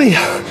对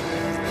呀。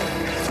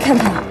看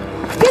看啊，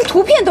连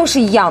图片都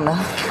是一样的。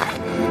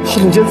郝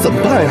总监怎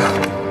么办呀？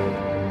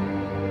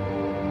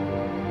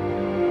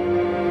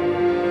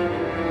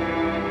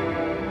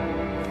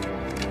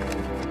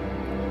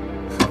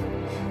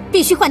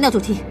必须换掉主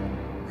题。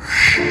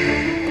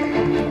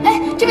哎，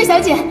这位小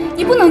姐，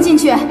你不能进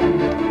去。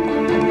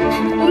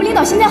我们领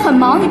导现在很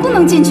忙，你不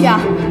能进去啊。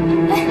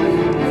哎，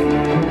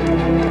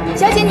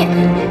小姐你，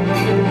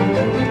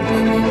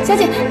小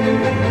姐，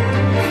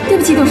对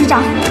不起，董事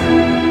长。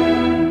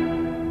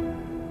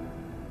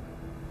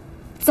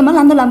怎么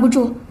拦都拦不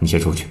住。你先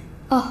出去。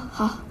哦，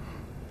好。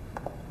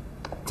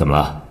怎么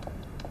了？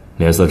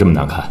脸色这么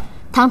难看？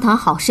堂堂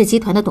好事集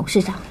团的董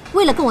事长，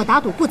为了跟我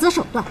打赌不择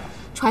手段，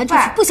传出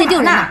去不嫌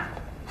丢人吗？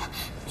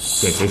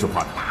对谁说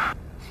话的？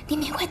里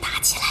面快打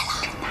起来了。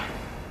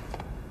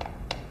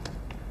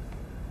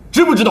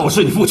知不知道我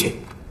是你父亲？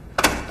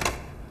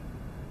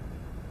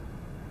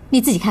你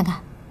自己看看，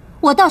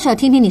我倒是要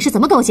听听你是怎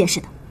么跟我解释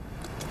的。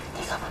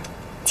那个，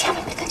千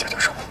万别跟舅舅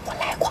说我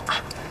来过啊。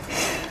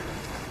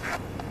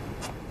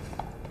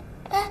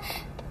哎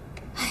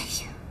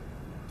呀，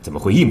怎么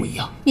会一模一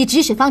样？你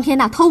指使方天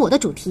娜偷我的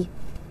主题，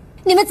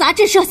你们杂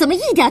志社怎么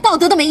一点道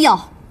德都没有？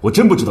我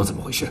真不知道怎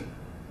么回事。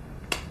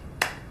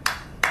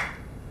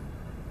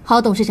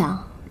郝董事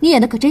长，你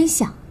演的可真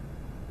像，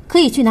可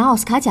以去拿奥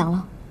斯卡奖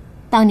了。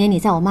当年你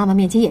在我妈妈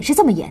面前也是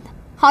这么演的，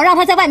好让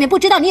她在外面不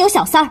知道你有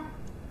小三儿，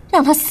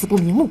让她死不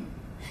瞑目。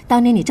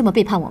当年你这么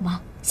背叛我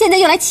妈，现在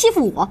又来欺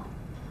负我，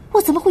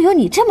我怎么会有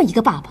你这么一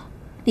个爸爸？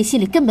你心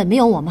里根本没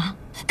有我妈，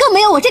更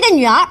没有我这个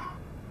女儿，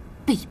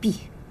卑鄙，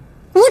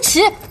无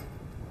耻！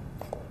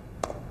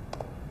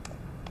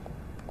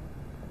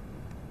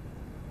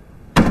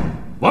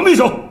王秘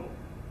书，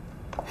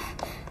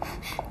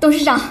董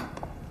事长，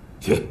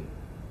去，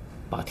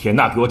把田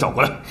娜给我找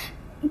过来。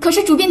可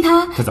是主编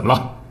他怎么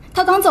了？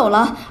他刚走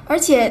了，而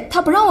且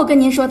他不让我跟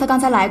您说他刚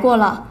才来过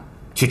了。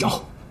去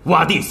找，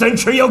挖地三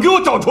圈也要给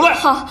我找出来。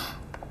好。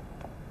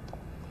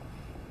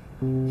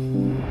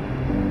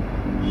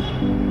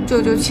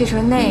舅舅气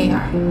成那样，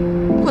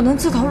不能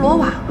自投罗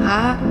网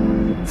啊！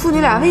父女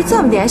俩为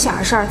这么点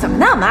小事儿，怎么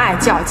那么爱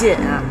较劲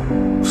啊？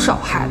受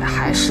害的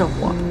还是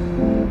我，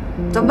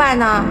怎么办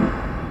呢？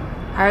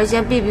还是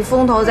先避避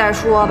风头再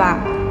说吧。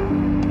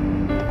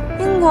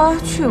英国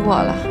去过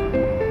了，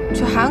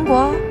去韩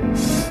国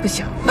不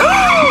行。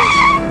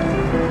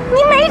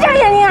你没长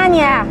眼睛啊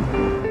你！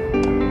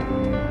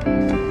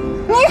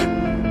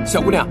小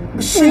姑娘，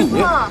是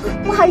你。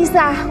不好意思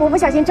啊，我不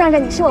小心撞着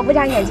你，是我不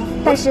长眼睛。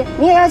但是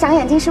你也要长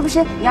眼睛，是不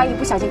是？你要一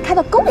不小心开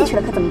到沟里去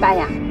了，可怎么办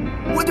呀？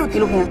我就一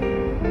路平。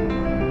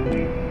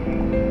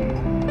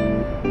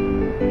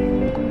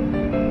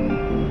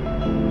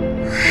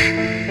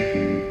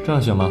这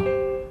样行吗？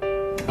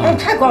哎，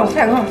太高了，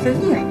太高了，费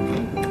劲。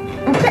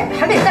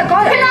还得再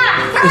高点。天哪！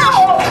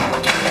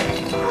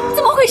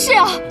怎么回事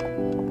啊？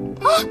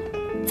啊，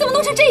怎么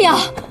弄成这样？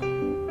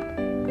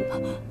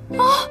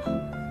啊，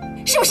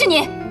是不是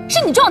你？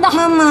是你撞的？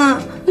妈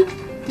妈，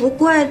不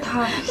怪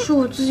他，是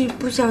我自己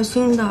不小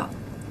心的。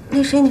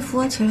那谁，你扶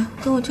我起来，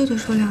跟我舅舅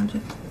说两句。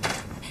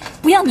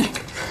不要你，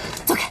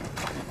走开。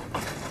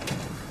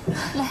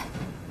来，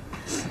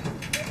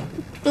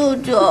舅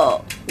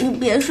舅，你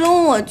别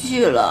生我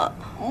气了。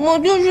我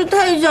就是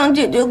太想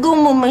姐姐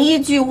跟我们一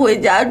起回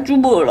家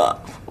住了，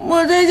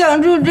我才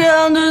想出这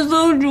样的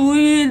馊主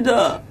意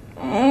的。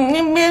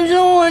你别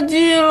生我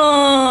气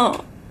了。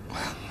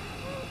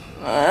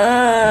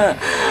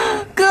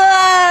哥，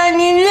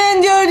你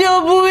劝舅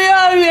舅不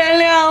要原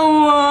谅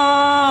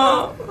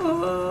我。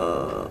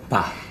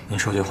爸，您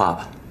说句话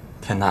吧，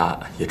天娜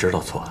也知道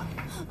错了。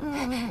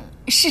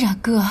是啊，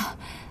哥，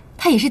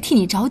他也是替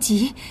你着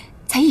急，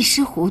才一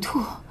时糊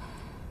涂。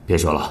别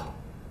说了，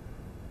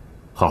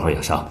好好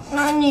养伤。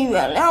那你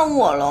原谅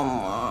我了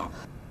吗？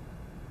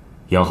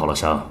养好了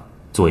伤，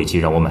做一期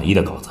让我满意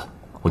的稿子，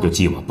我就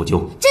既往不咎。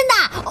真的？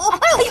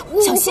哎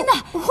呦，小心呐！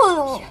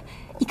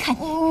你看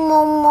你，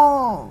妈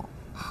妈，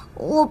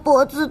我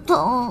脖子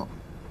疼。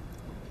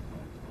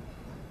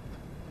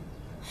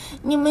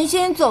你们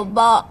先走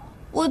吧，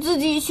我自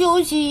己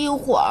休息一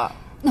会儿。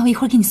那我一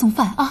会儿给你送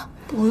饭啊。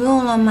不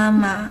用了，妈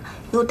妈，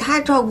有他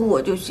照顾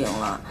我就行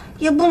了，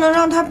也不能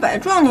让他白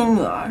撞你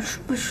女儿，是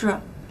不是？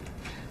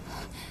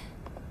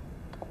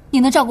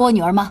你能照顾我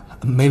女儿吗？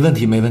没问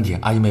题，没问题，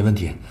阿姨没问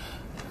题，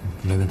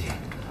没问题。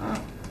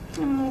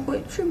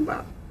回去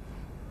吧。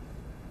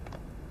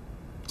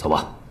走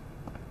吧。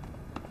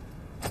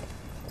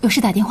有事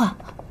打电话。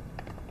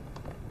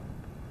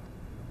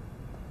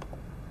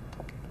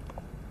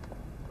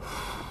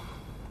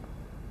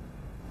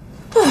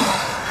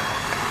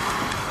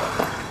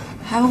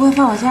还不快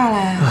放我下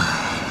来！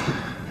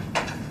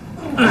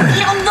你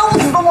要弄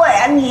死我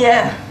呀你！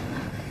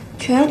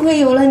全亏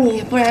有了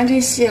你，不然这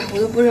戏我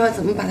都不知道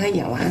怎么把它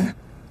演完呢。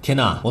天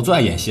哪，我最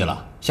爱演戏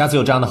了，下次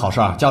有这样的好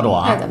事儿叫着我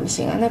啊！那怎么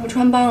行啊？那不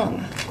穿帮了吗？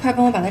快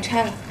帮我把它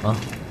拆了啊！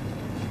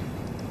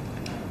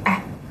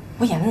哎，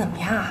我演的怎么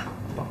样啊？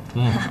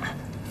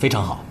非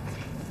常好。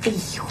哎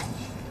呦！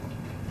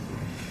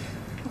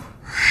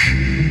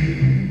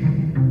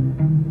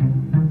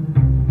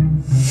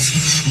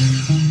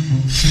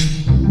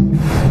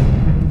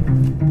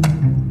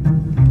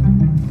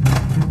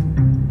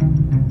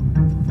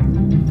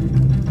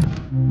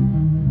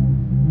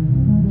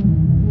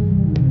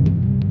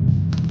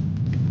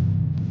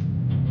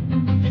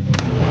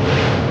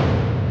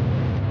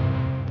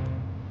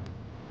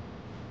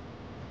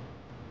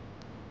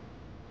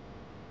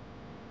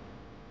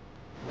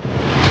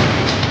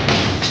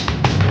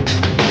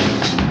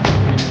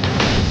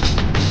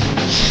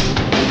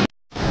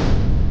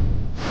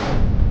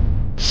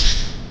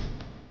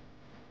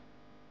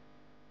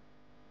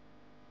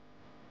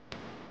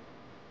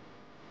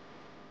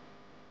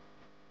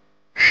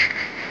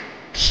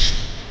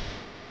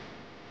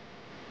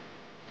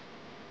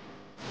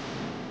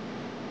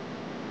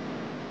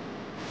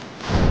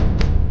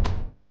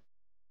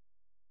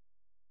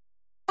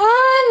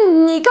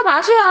你干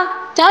嘛去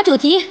啊？找主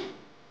题。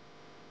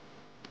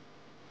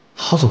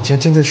郝总监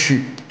真的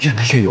是越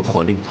来越有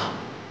活力了。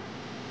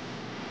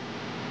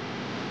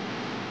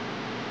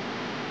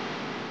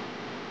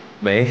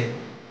喂。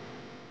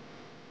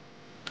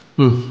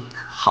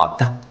好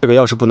的。这个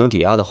要是不能抵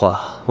押的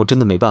话，我真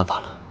的没办法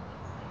了。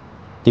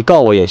你告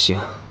我也行，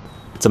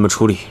怎么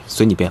处理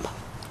随你便吧。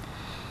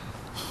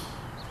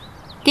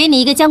给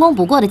你一个将功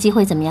补过的机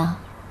会，怎么样？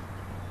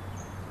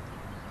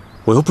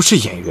我又不是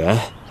演员，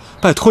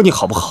拜托你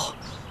好不好？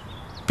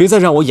别再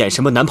让我演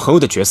什么男朋友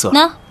的角色。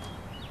那，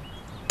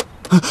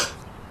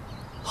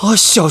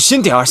小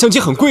心点儿，相机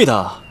很贵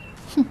的。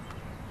哼。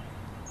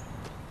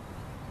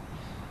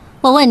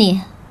我问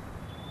你，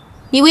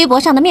你微博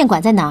上的面馆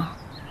在哪儿？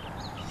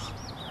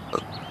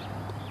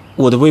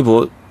我的微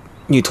博，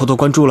你偷偷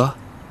关注了？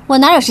我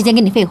哪有时间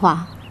跟你废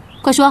话？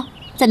快说，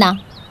在哪？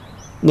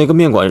那个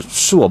面馆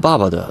是我爸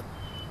爸的，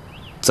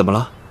怎么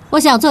了？我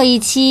想做一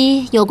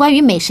期有关于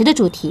美食的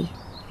主题。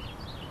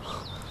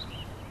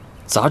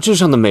杂志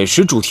上的美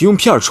食主题用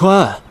片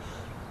穿，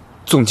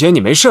总监你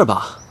没事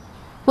吧？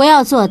我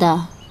要做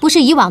的不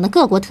是以往的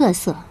各国特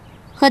色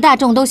和大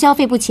众都消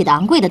费不起的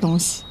昂贵的东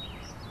西，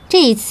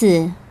这一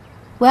次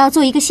我要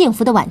做一个幸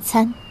福的晚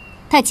餐，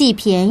它既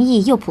便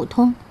宜又普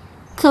通，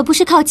可不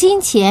是靠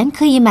金钱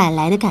可以买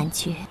来的感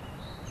觉。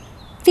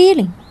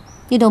feeling，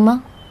 你懂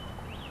吗？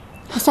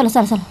算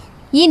了，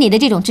以你的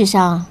这种智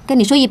商，跟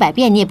你说100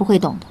遍你也不会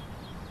懂的。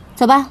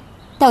走吧，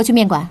带我去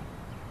面馆。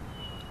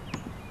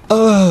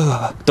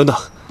等等，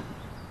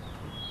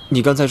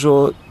你刚才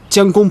说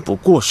将功补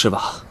过是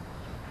吧？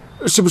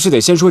是不是得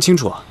先说清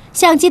楚啊？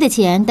相机的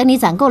钱等你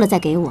攒够了再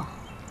给我，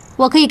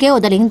我可以给我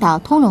的领导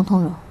通融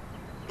通融。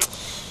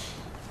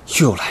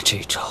又来这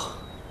一招，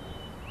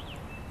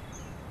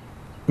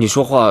你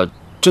说话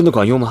真的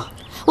管用吗？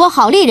我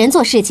好丽人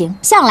做事情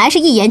向来是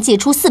一言既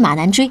出，驷马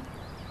难追。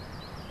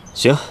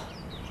行，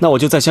那我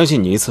就再相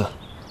信你一次。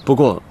不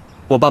过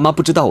我爸妈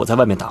不知道我在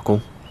外面打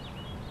工，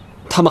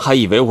他们还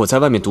以为我在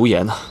外面读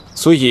研呢，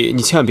所以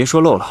你千万别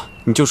说漏了，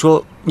你就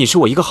说你是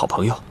我一个好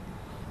朋友。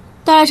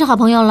当然是好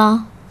朋友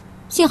了，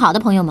姓郝的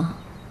朋友嘛。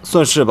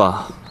算是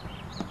吧。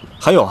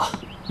还有啊，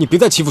你别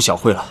再欺负小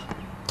慧了，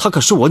她可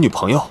是我女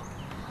朋友。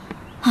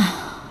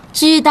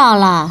知道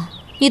了，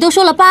你都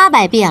说了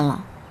800遍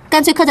了，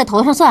干脆刻在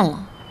头上算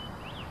了。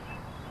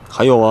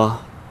还有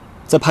啊，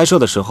在拍摄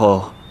的时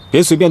候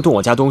别随便动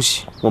我家东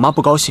西，我妈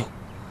不高兴。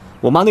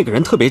我妈那个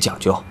人特别讲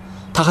究，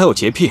她还有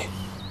洁癖，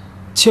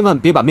千万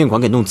别把面馆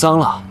给弄脏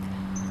了。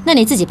那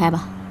你自己拍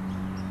吧。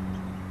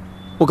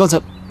我刚才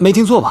没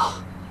听错吧？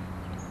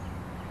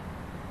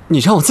你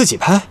让我自己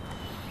拍？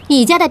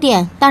你家的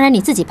店当然你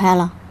自己拍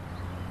了。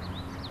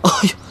哎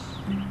呀！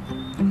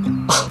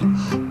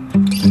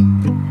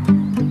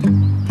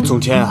总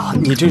监啊，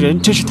你这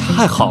人真是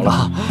太好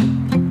了，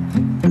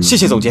谢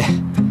谢总监。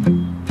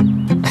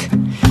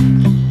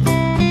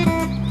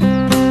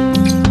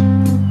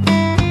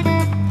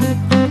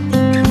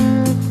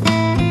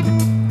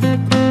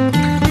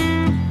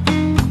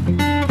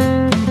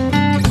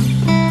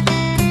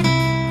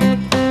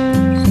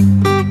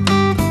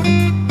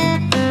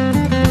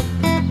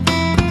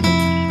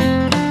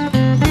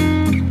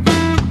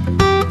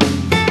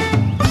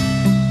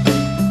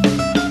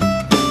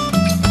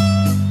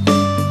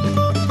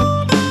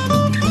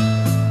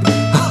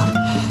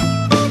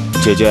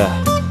姐姐，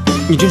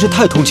你真是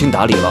太通情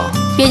达理了。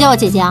别叫我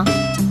姐姐啊，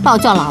把我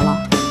叫姥姥，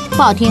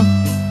不好听。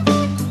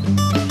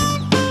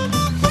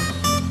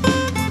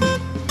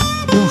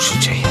又是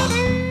这样，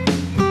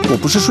我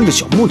不是顺着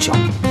小木叫。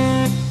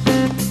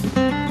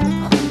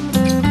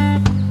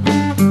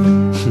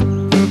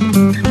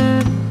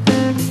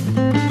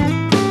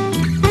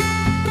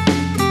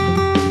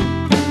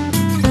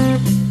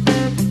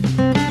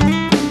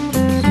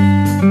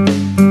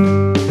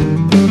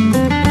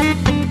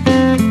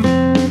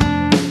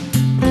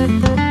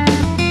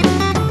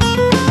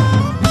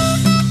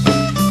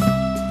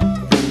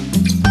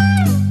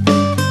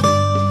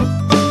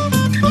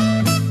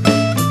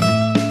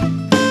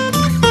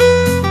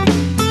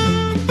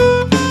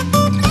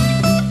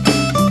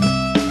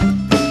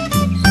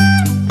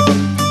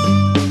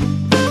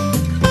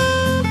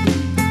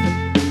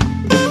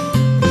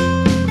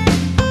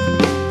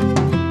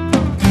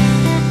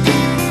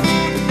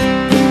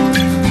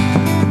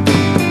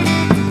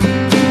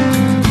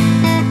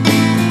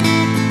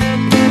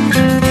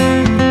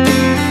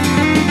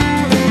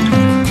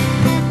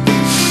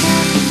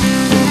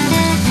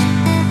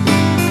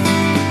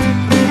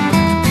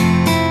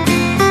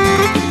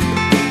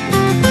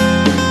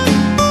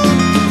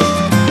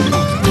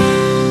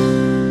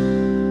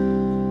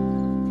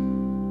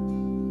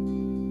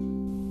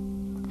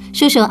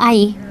叔叔阿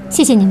姨，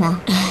谢谢你们。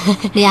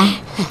李阳，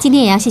今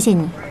天也要谢谢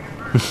你。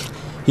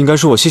应该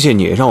是我谢谢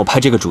你让我拍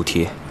这个主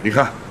题。你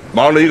看，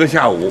忙了一个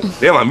下午，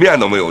连碗面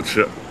都没有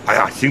吃。哎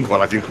呀，辛苦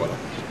了，辛苦了。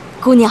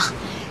姑娘，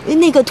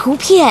那个图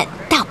片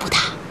大不大？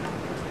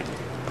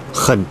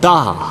很大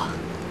啊。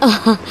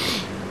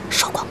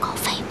收广告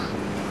费吗？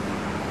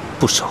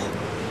不收。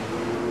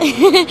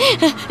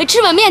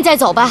吃碗面再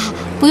走吧。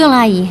不用了，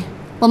阿姨，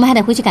我们还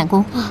得回去赶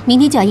工，明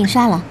天就要印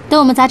刷了。等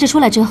我们杂志出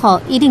来之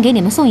后，一定给你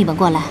们送一本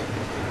过来。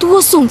多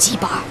送几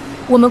本，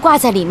我们挂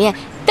在里面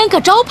当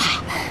个招牌。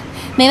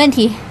没问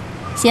题。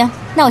行，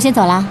那我先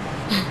走了。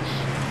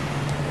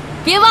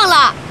别忘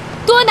了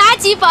多拿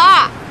几本。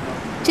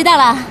知道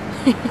了。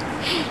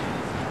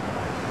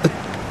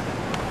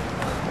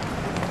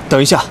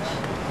等一下，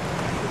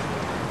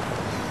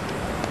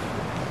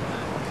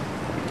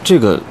这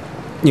个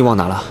你忘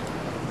拿了。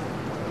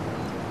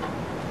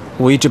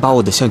我一直把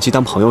我的相机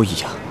当朋友一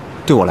样，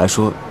对我来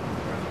说，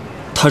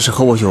它是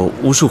和我有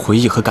无数回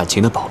忆和感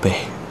情的宝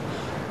贝。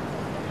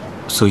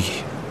所以，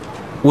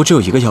我只有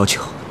一个要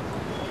求，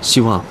希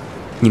望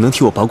你能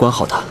替我保管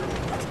好它，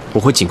我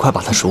会尽快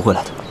把它赎回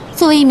来的。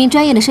作为一名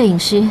专业的摄影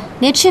师，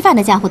连吃饭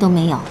的家伙都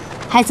没有，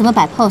还怎么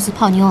摆 pose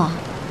泡妞啊？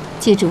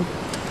记住，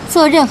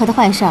做任何的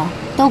坏事儿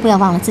都不要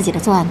忘了自己的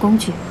作案工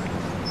具。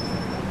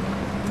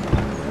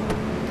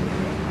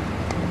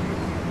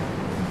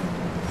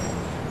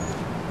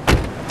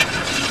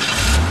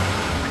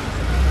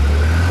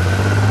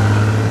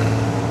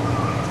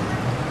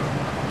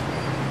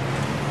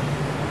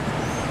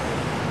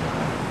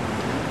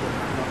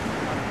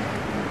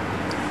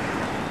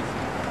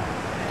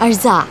儿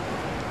子，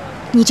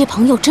你这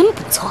朋友真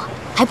不错，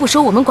还不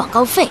收我们广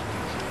告费，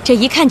这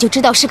一看就知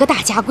道是个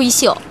大家闺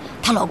秀，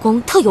她老公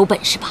特有本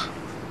事吧？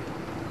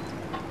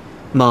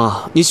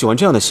妈，你喜欢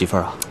这样的媳妇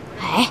儿啊？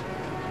哎，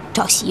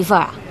找媳妇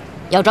儿啊，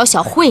要找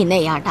小慧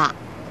那样的，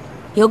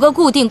有个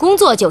固定工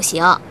作就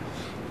行。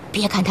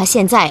别看她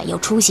现在有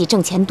出息、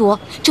挣钱多，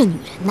这女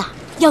人呐，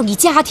要以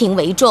家庭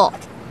为重。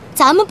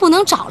咱们不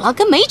能找了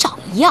跟没找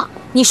一样，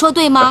你说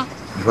对吗？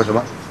你说什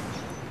么？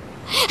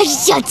哎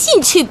呀，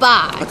进去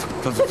吧。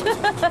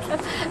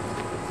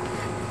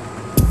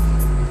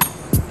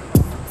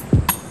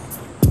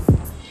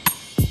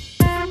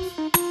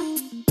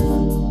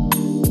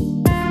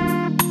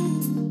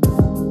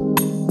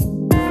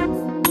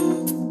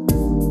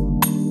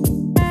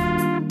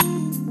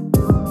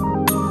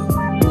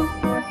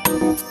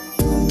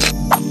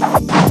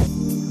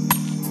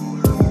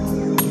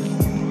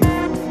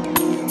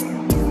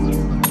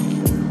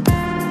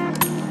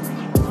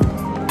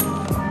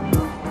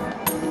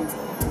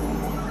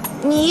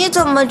你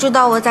怎么知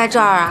道我在这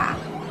儿啊？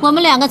我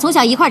们两个从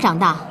小一块长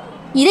大，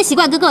你的习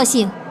惯跟个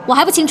性我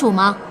还不清楚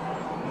吗？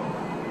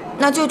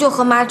那舅舅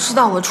和妈知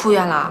道我出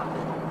院了？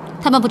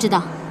他们不知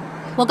道，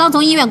我刚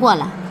从医院过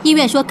来，医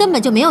院说根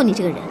本就没有你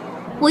这个人，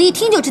我一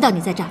听就知道你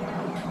在这儿。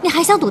你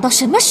还想躲到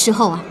什么时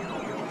候啊？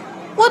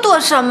我躲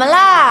什么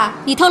啦？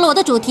你偷了我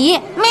的主题。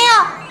没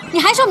有。你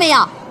还说没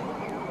有？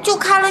就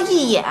看了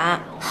一眼。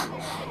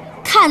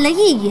看了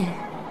一眼？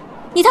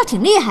你倒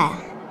挺厉害啊！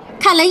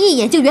看了一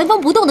眼就原封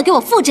不动地给我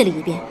复制了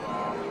一遍。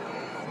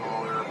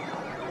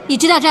你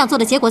知道这样做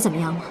的结果怎么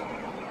样吗？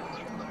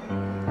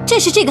这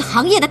是这个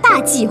行业的大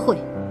忌讳，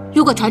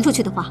如果传出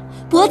去的话，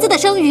脖子的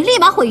声誉立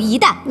马毁于一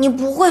旦。你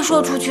不会说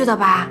出去的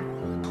吧？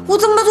我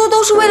这么做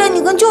都是为了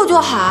你跟舅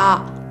舅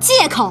好。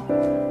借口！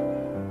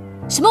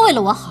什么为了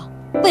我好，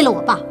为了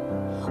我爸？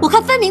我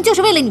看分明就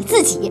是为了你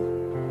自己。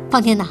方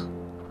天呐，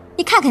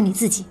你看看你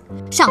自己，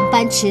上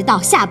班迟到，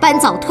下班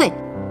早退，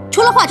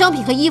除了化妆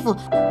品和衣服，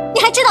你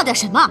还知道点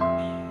什么？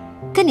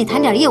跟你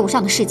谈点业务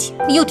上的事情，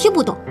你又听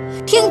不懂，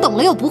听懂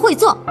了又不会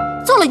做，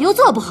做了你又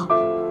做不好，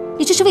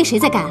你这是为谁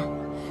在干啊？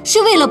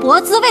是为了脖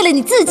子，为了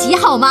你自己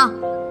好吗？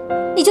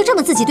你就这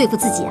么自己对付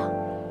自己啊？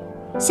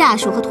下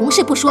属和同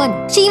事不说你，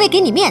是因为给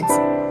你面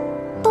子，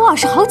都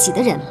20好几的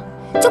人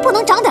了，就不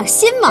能长点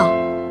心吗？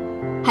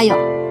还有，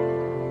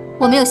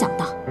我没有想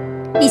到，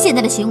你现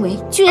在的行为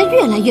居然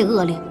越来越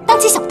恶劣，当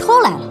起小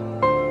偷来了。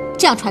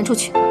这样传出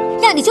去，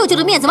让你舅舅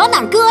的面子往哪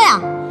儿搁呀？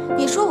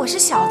你说我是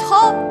小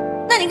偷？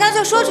那你干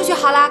脆说出去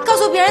好了，告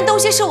诉别人东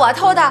西是我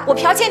偷的，我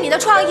剽窃你的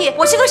创意，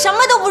我是个什么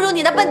都不如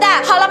你的笨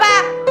蛋，好了吧？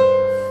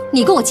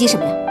你跟我急什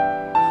么呀？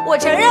我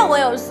承认我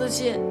有私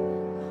心，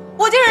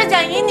我就是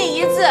想赢你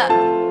一次，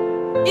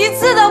一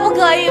次都不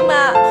可以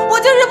吗？我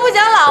就是不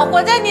想老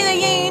活在你的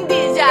阴影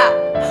底下，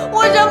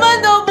我什么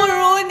都不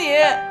如你，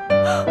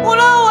无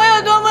论我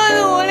有多么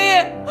努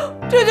力，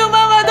舅舅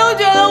妈妈都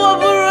觉得我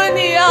不如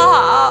你要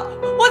好，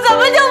我怎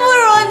么就不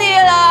如你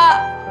了？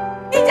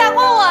你想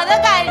过我的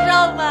感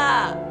受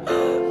吗？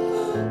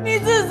你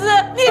自私，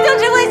你就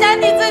只会想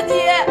你自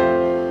己。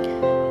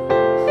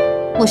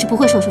我是不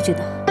会说出去的。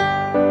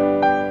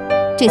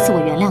这次我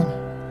原谅你，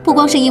不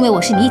光是因为我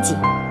是你姐，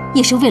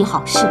也是为了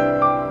好事。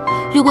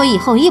如果以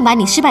后硬把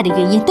你失败的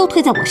原因都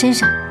推在我身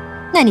上，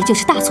那你就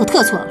是大错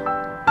特错了。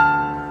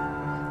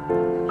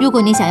如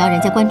果你想要人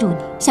家关注你，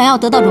想要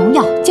得到荣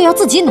耀，就要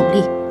自己努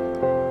力。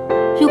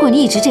如果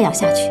你一直这样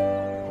下去，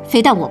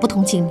非但我不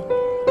同情你，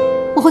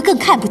我会更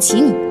看不起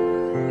你。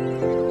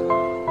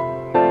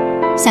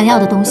想要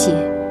的东西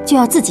就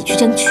要自己去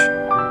争取，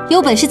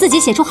有本事自己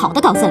写出好的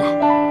稿子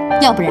来，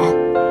要不然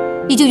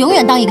你就永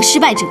远当一个失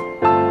败者。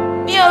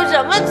你有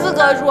什么资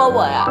格说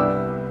我呀？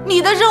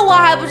你的生活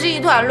还不是一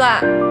团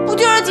乱，不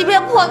就是几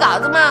篇破稿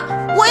子吗？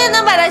我也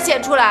能把它写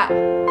出来，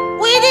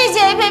我一定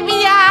写一篇比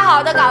你还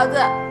好的稿子。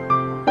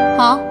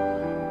好，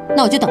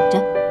那我就等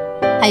着。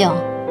还有，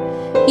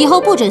以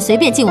后不准随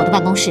便进我的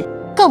办公室，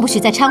更不许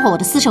再掺和我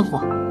的私生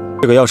活。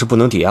这个要是不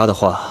能抵押的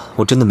话，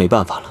我真的没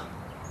办法了。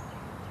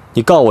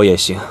你告我也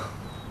行，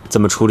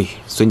怎么处理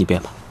随你便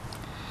吧。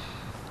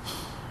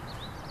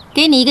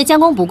给你一个将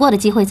功补过的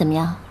机会，怎么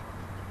样？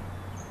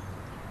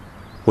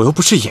我又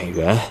不是演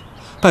员，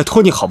拜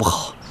托你好不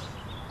好？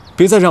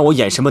别再让我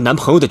演什么男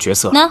朋友的角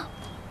色。那，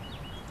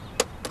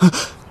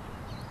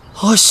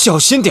小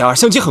心点儿，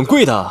相机很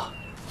贵的。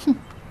哼。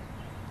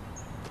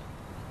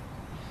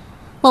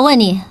我问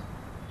你，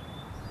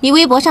你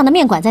微博上的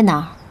面馆在哪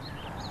儿？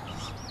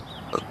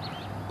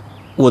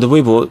我的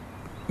微博，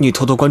你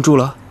偷偷关注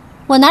了？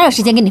我哪有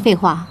时间跟你废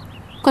话？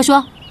快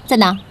说，在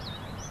哪？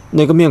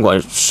那个面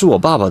馆是我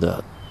爸爸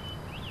的，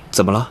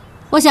怎么了？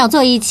我想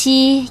做一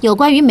期有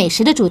关于美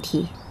食的主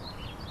题。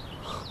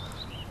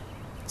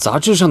杂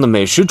志上的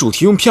美食主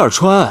题用片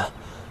穿，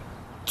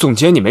总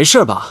监你没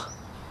事吧？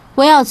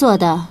我要做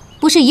的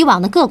不是以往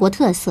的各国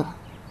特色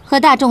和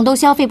大众都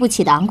消费不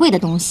起的昂贵的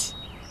东西，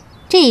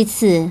这一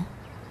次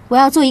我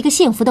要做一个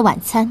幸福的晚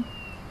餐，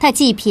它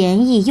既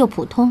便宜又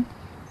普通，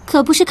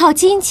可不是靠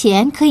金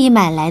钱可以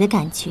买来的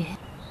感觉。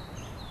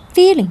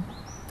feeling，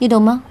 你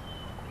懂吗？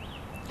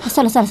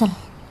算了，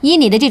以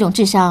你的这种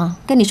智商，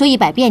跟你说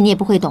100遍你也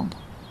不会懂的。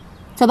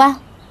走吧，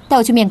带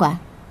我去面馆。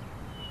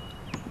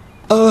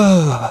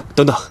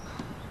等等，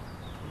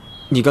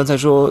你刚才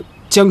说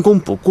将功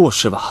补过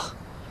是吧？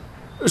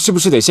是不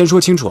是得先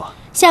说清楚啊？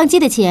相机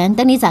的钱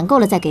等你攒够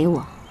了再给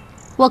我，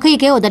我可以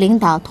给我的领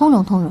导通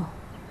融通融。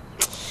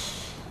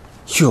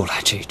又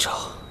来这一招，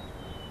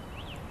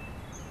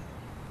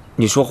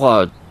你说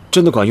话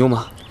真的管用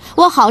吗？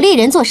我好丽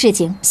人做事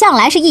情向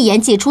来是一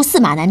言既出，驷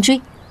马难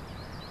追。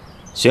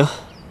行，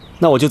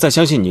那我就再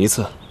相信你一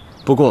次。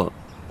不过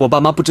我爸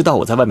妈不知道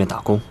我在外面打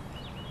工，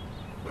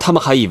他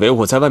们还以为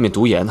我在外面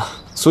读研呢，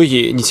所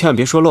以你千万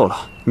别说漏了，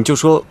你就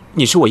说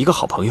你是我一个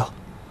好朋友。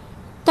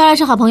当然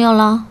是好朋友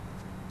了，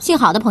姓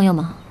郝的朋友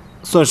嘛。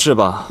算是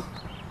吧。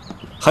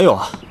还有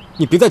啊，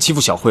你别再欺负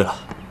小慧了，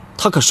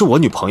她可是我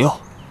女朋友。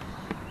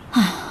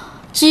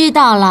知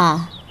道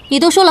了，你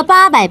都说了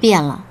800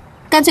遍了，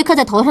干脆刻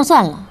在头上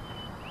算了。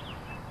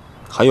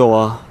还有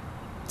啊，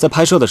在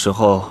拍摄的时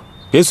候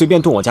别随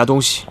便动我家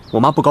东西，我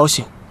妈不高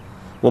兴。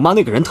我妈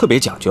那个人特别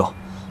讲究，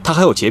她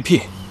还有洁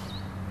癖，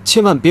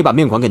千万别把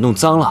面馆给弄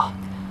脏了。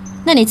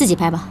那你自己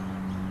拍吧。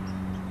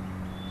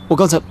我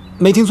刚才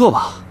没听错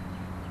吧？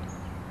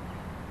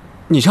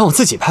你让我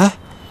自己拍？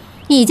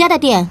你家的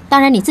店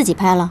当然你自己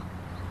拍了。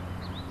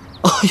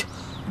哎呀！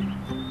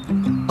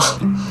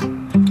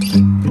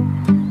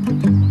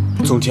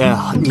总监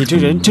啊，你这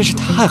人真是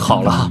太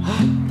好了，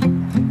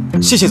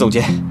谢谢总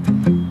监。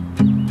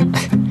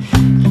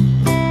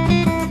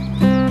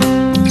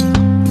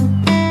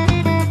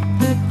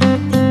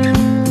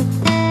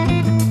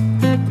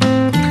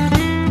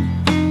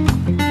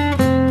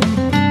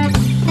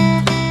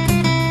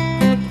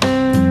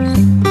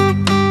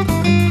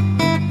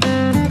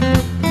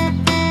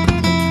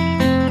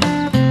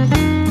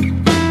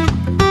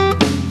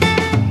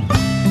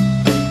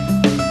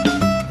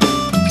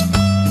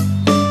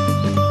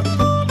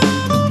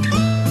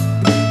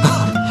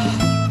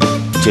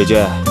姐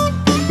姐，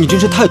你真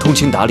是太通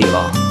情达理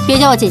了。别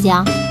叫我姐姐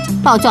啊，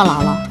把我叫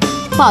姥姥，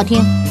不好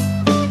听。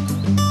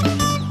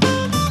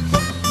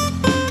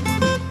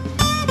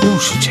又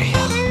是这样，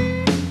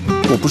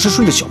我不是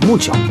顺着小木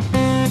叫。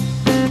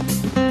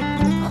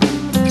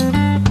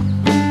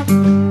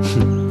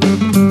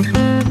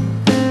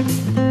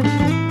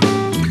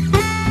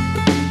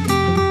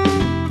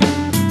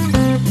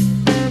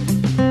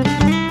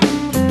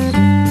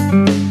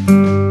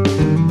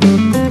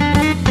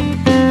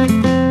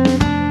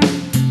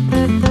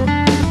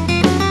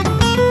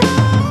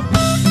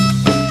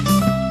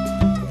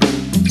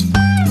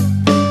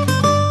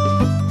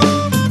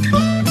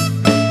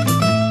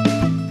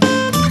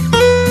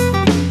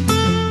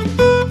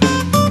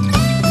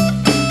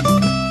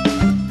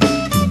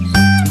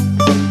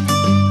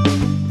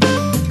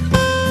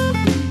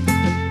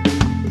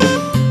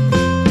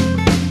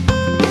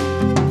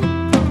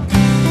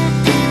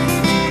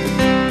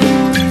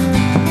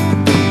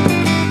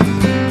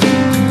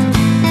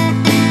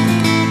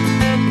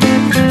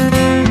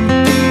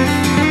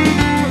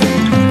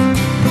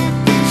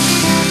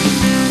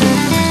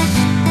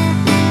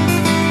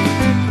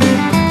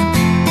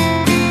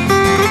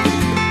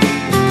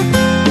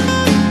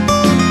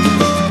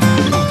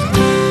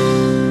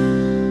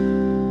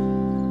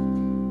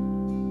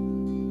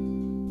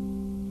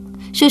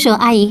叔叔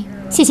阿姨，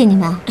谢谢你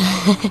们。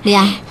李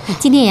阳，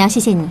今天也要谢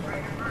谢你。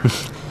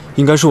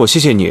应该是我谢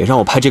谢你让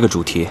我拍这个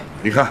主题。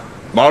你看，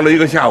忙了一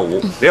个下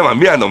午，连碗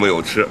面都没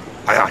有吃。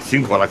哎呀，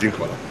辛苦了，辛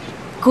苦了。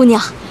姑娘，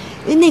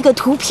那个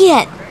图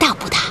片大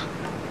不大？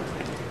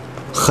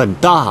很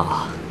大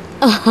啊。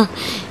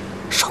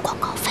收广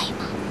告费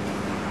吗？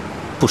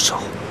不收。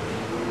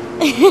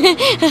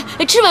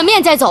吃碗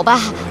面再走吧。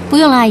不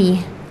用了，阿姨，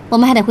我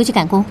们还得回去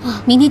赶工，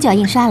明天就要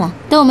印刷了。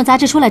等我们杂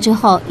志出来之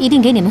后，一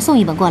定给你们送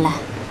一本过来。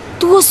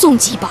多送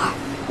几本，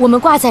我们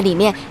挂在里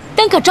面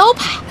当个招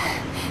牌。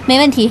没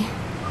问题。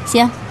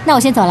行，那我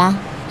先走了。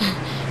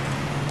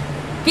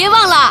别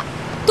忘了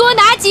多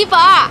拿几本。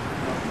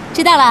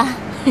知道了。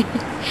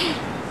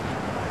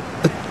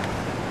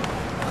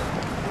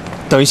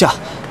等一下，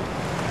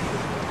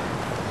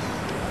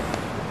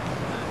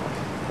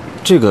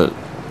这个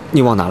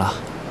你忘拿了。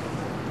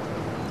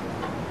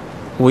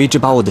我一直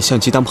把我的相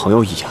机当朋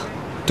友一样，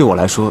对我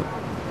来说，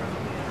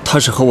它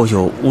是和我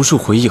有无数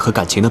回忆和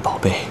感情的宝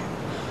贝。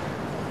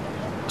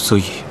所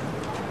以，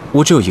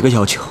我只有一个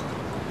要求，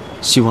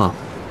希望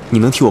你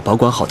能替我保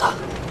管好它，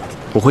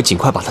我会尽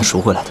快把它赎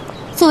回来的。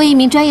作为一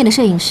名专业的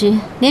摄影师，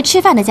连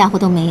吃饭的家伙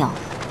都没有，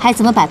还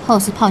怎么摆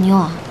pose 泡妞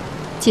啊？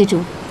记住，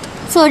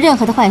做任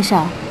何的坏事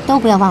儿都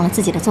不要忘了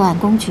自己的作案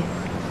工具。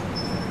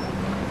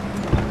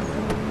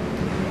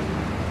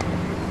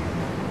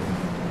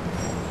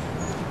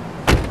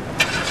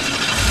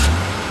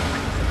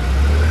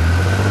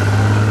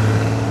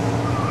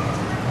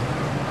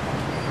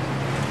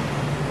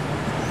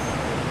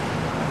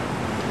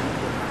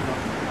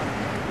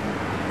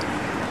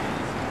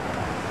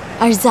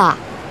儿子，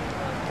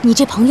你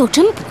这朋友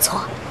真不错，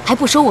还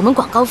不收我们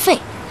广告费，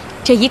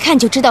这一看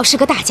就知道是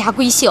个大家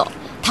闺秀。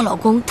她老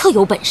公特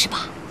有本事吧？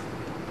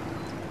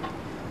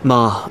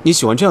妈，你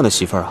喜欢这样的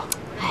媳妇儿啊？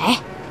哎，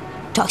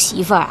找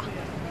媳妇儿啊，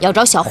要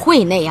找小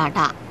慧那样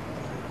的，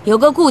有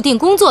个固定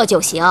工作就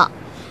行。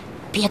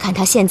别看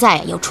她现在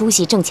有出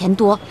息、挣钱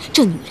多，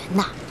这女人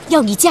呐，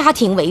要以家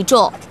庭为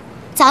重。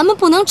咱们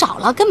不能找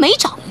了跟没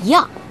找一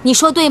样，你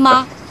说对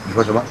吗？你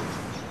说什么？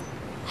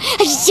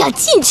哎呀，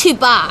进去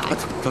吧。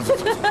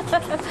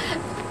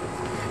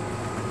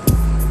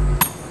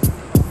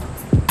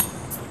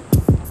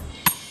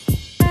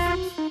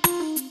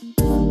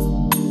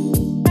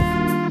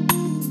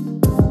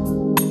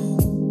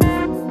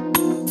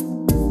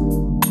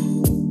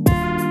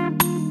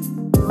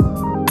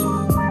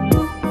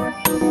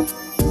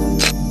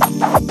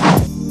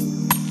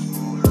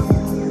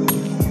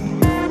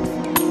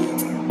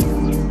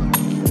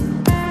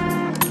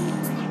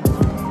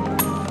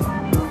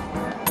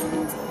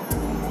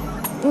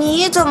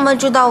你怎么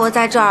知道我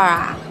在这儿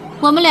啊？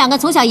我们两个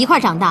从小一块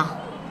长大，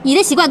你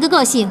的习惯跟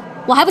个性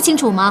我还不清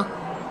楚吗？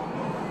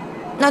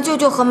那舅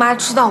舅和妈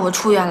知道我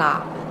出院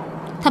了？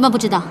他们不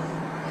知道，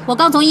我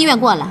刚从医院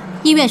过来，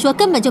医院说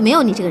根本就没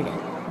有你这个人，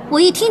我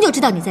一听就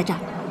知道你在这儿，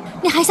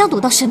你还想躲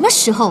到什么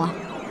时候啊？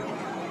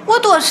我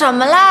躲什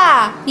么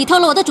啦？你偷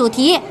了我的主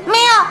题。没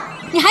有。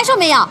你还说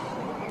没有？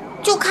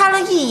就看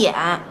了一眼。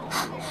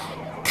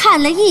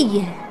看了一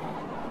眼？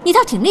你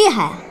倒挺厉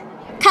害啊！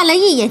看了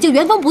一眼就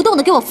原封不动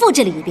地给我复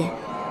制了一遍。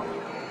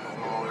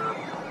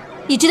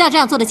你知道这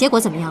样做的结果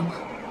怎么样吗？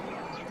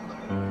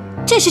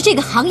这是这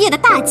个行业的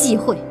大忌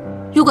讳，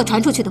如果传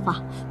出去的话，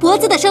脖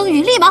子的声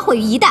誉立马毁于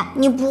一旦。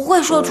你不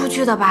会说出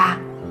去的吧？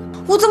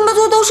我这么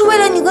做都是为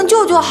了你跟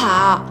舅舅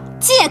好。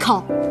借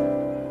口？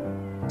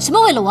什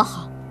么为了我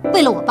好？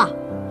为了我爸？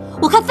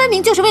我看分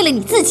明就是为了你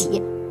自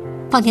己。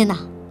方天呐，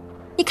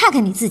你看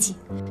看你自己，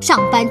上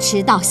班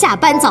迟到，下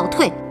班早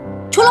退，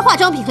除了化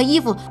妆品和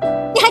衣服，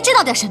你还知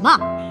道点什么？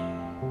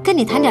跟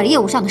你谈点业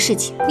务上的事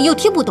情，你又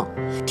听不懂，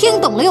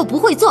听懂了又不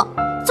会做，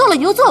做了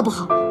你又做不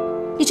好，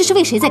你这是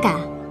为谁在干啊？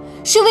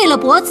是为了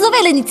脖子，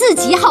为了你自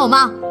己好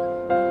吗？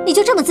你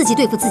就这么自己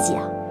对付自己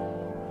啊？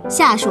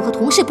下属和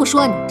同事不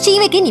说你，是因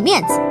为给你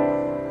面子，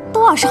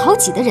都20好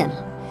几的人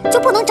了，就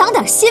不能长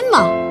点心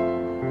吗？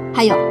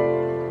还有，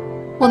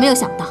我没有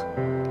想到，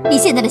你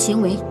现在的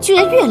行为居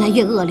然越来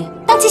越恶劣，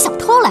当起小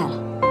偷来了。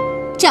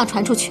这样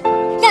传出去，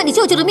让你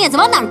舅舅的面子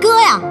往哪儿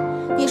搁呀？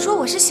你说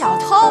我是小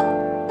偷？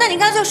那你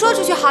干脆说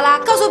出去好了，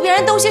告诉别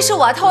人东西是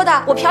我偷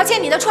的，我剽窃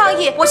你的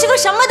创意，我是个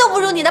什么都不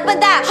如你的笨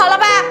蛋，好了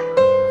吧？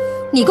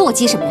你跟我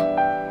急什么呀？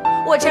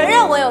我承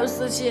认我有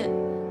私心，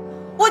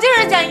我就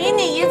是想赢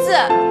你一次，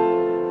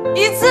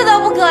一次都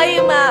不可以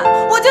吗？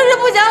我就是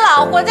不想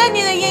老活在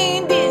你的阴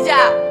影底下，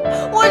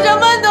我什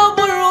么都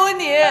不如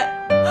你，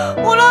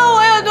无论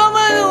我有多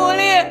么努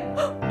力，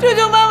舅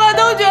舅妈妈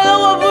都觉得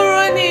我不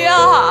如你要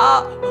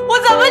好，我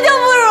怎么就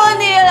不如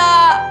你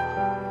了？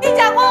你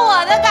想过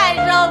我的感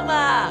受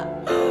吗？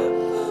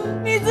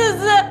你自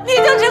私，你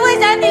就只会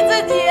想你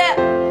自己。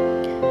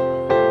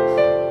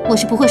我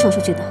是不会说出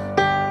去的。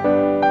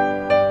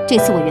这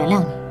次我原谅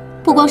你，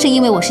不光是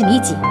因为我是你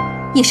姐，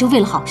也是为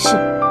了好事。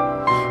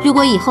如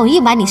果以后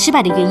硬把你失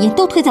败的原因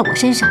都推在我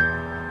身上，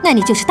那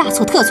你就是大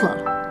错特错了。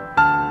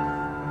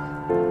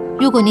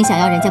如果你想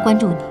要人家关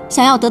注你，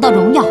想要得到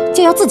荣耀，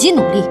就要自己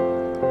努力。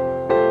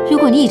如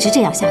果你一直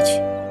这样下去，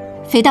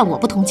非但我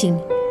不同情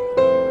你，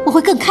我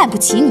会更看不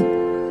起你。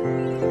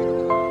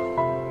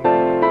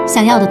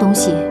想要的东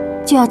西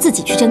就要自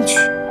己去争取，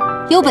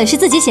有本事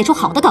自己写出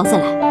好的稿子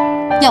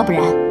来，要不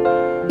然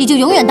你就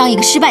永远当一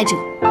个失败者。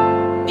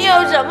你有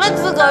什么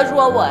资格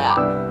说我呀？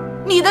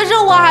你的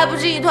生活还不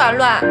是一团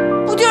乱，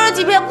不就是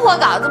几篇破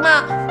稿子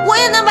吗？我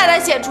也能把它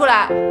写出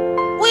来，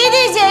我一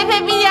定写一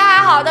篇比你还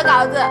好的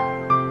稿子。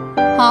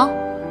好，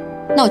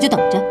那我就等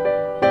着。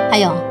还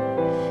有，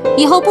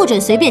以后不准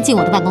随便进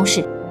我的办公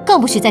室，更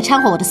不许再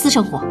掺和我的私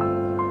生活。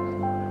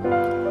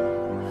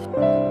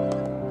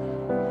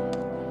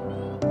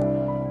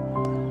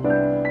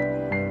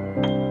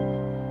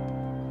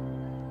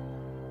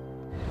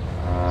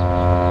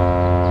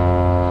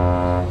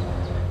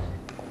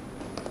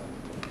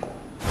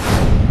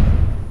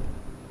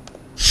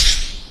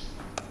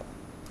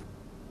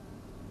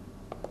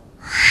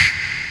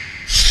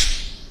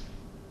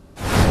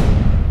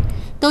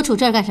都杵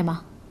这儿干什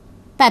么？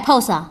摆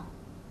pose 啊？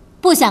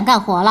不想干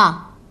活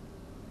了？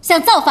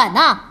想造反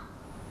呢？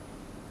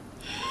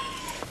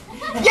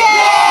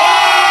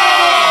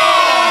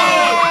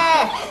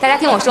大家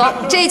听我说，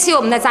这一期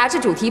我们的杂志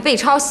主题被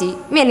抄袭，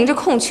面临着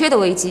空缺的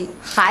危机。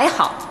还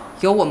好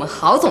有我们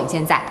郝总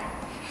监在，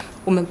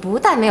我们不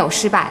但没有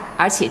失败，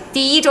而且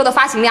第1周的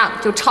发行量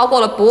就超过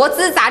了《博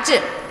兹》杂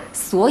志，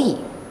所以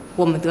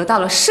我们得到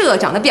了社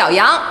长的表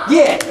扬。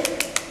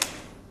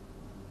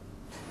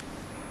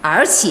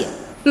而且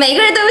每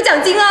个人都有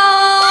奖金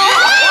哦。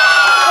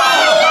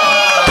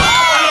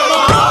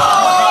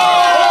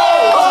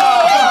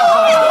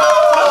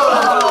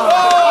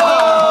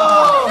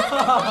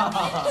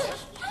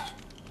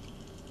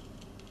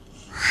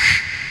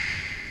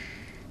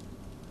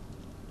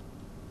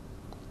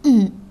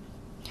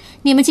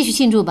你们继续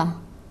庆祝吧，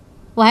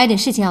我还有点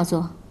事情要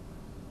做。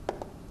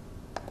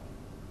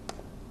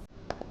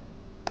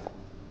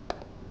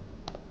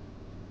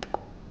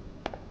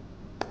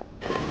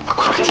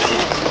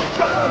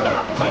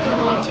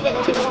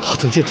郝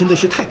总监真的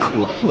是太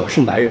酷了，我要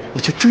是男人，我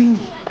就追你。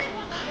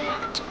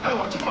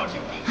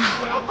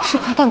吃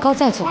块蛋糕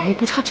再走，也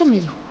不差这么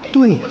一会儿。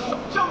对呀。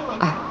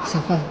哎，小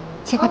慧，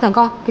切块蛋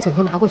糕给总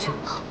监拿过去。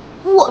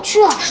我去。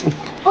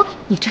哦，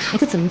你这孩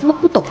子怎么这么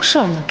不懂事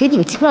儿呢？给你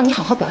个机会让你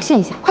好好表现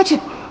一下，快去。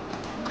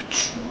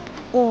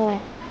哦。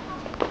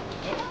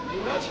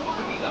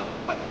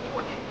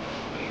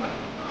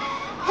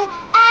哎，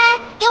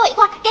给我一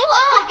块，给我，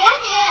给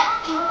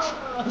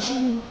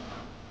你。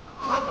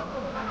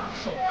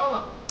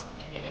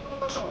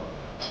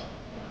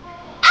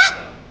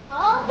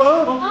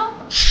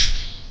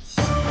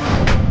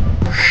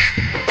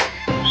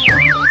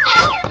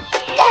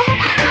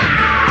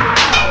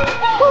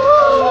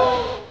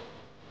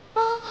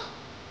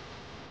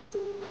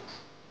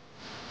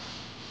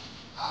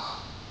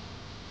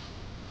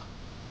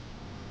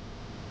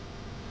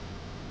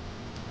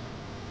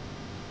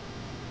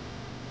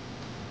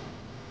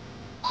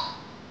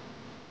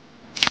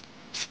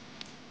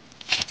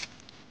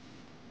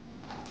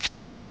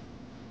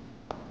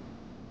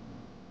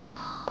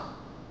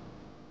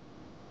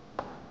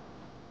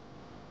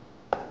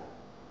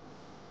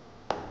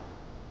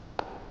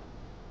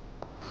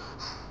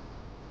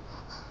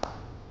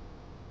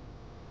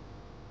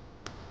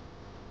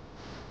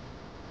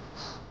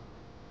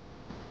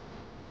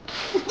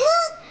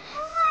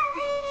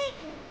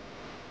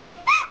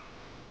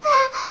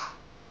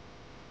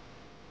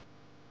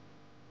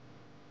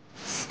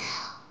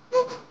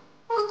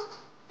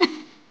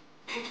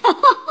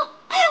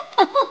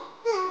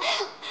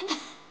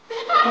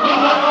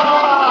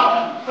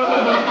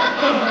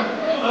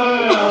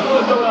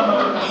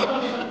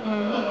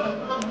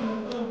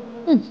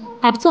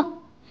还不错。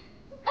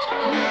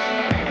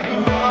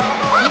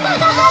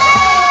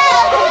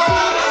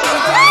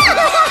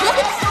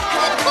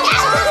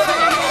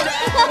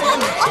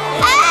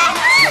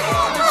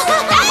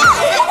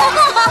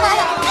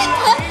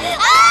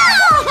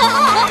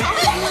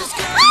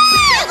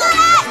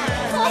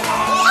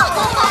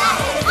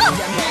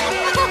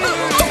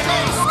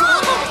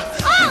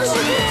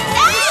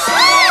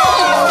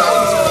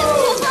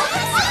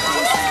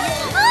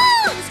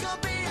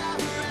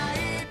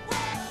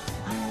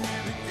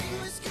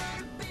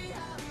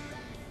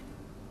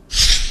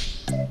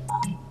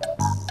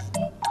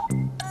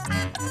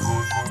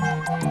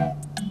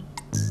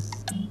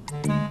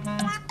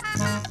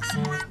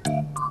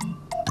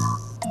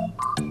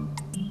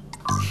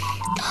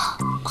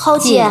郝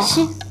姐，解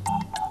释？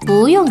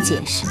不用解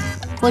释，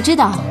我知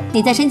道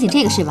你在申请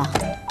这个是吧？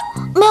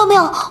没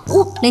有，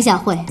我林小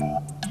慧，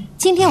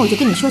今天我就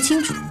跟你说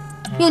清楚，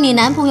用你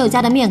男朋友家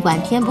的面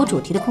馆填补主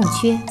题的空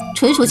缺，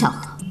纯属巧合。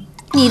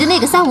你的那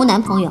个三无男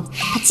朋友，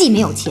他既没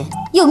有钱，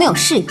又没有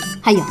事业，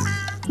还有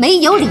没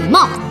有礼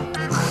貌。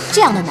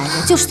这样的男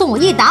人，就是送我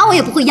一打我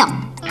也不会要，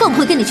更不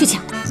会跟你去抢。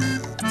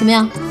怎么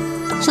样，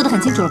说得很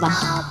清楚了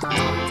吧？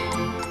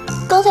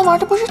刚才玩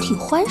的不是挺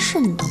欢实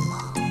的吗？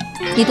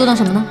你嘟囔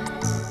什么呢？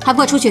还不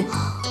快出去！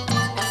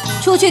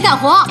出去干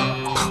活！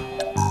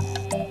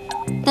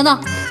等等，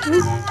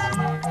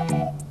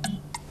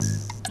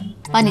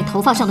把你头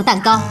发上的蛋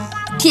糕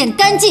舔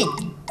干净！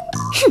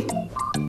哼！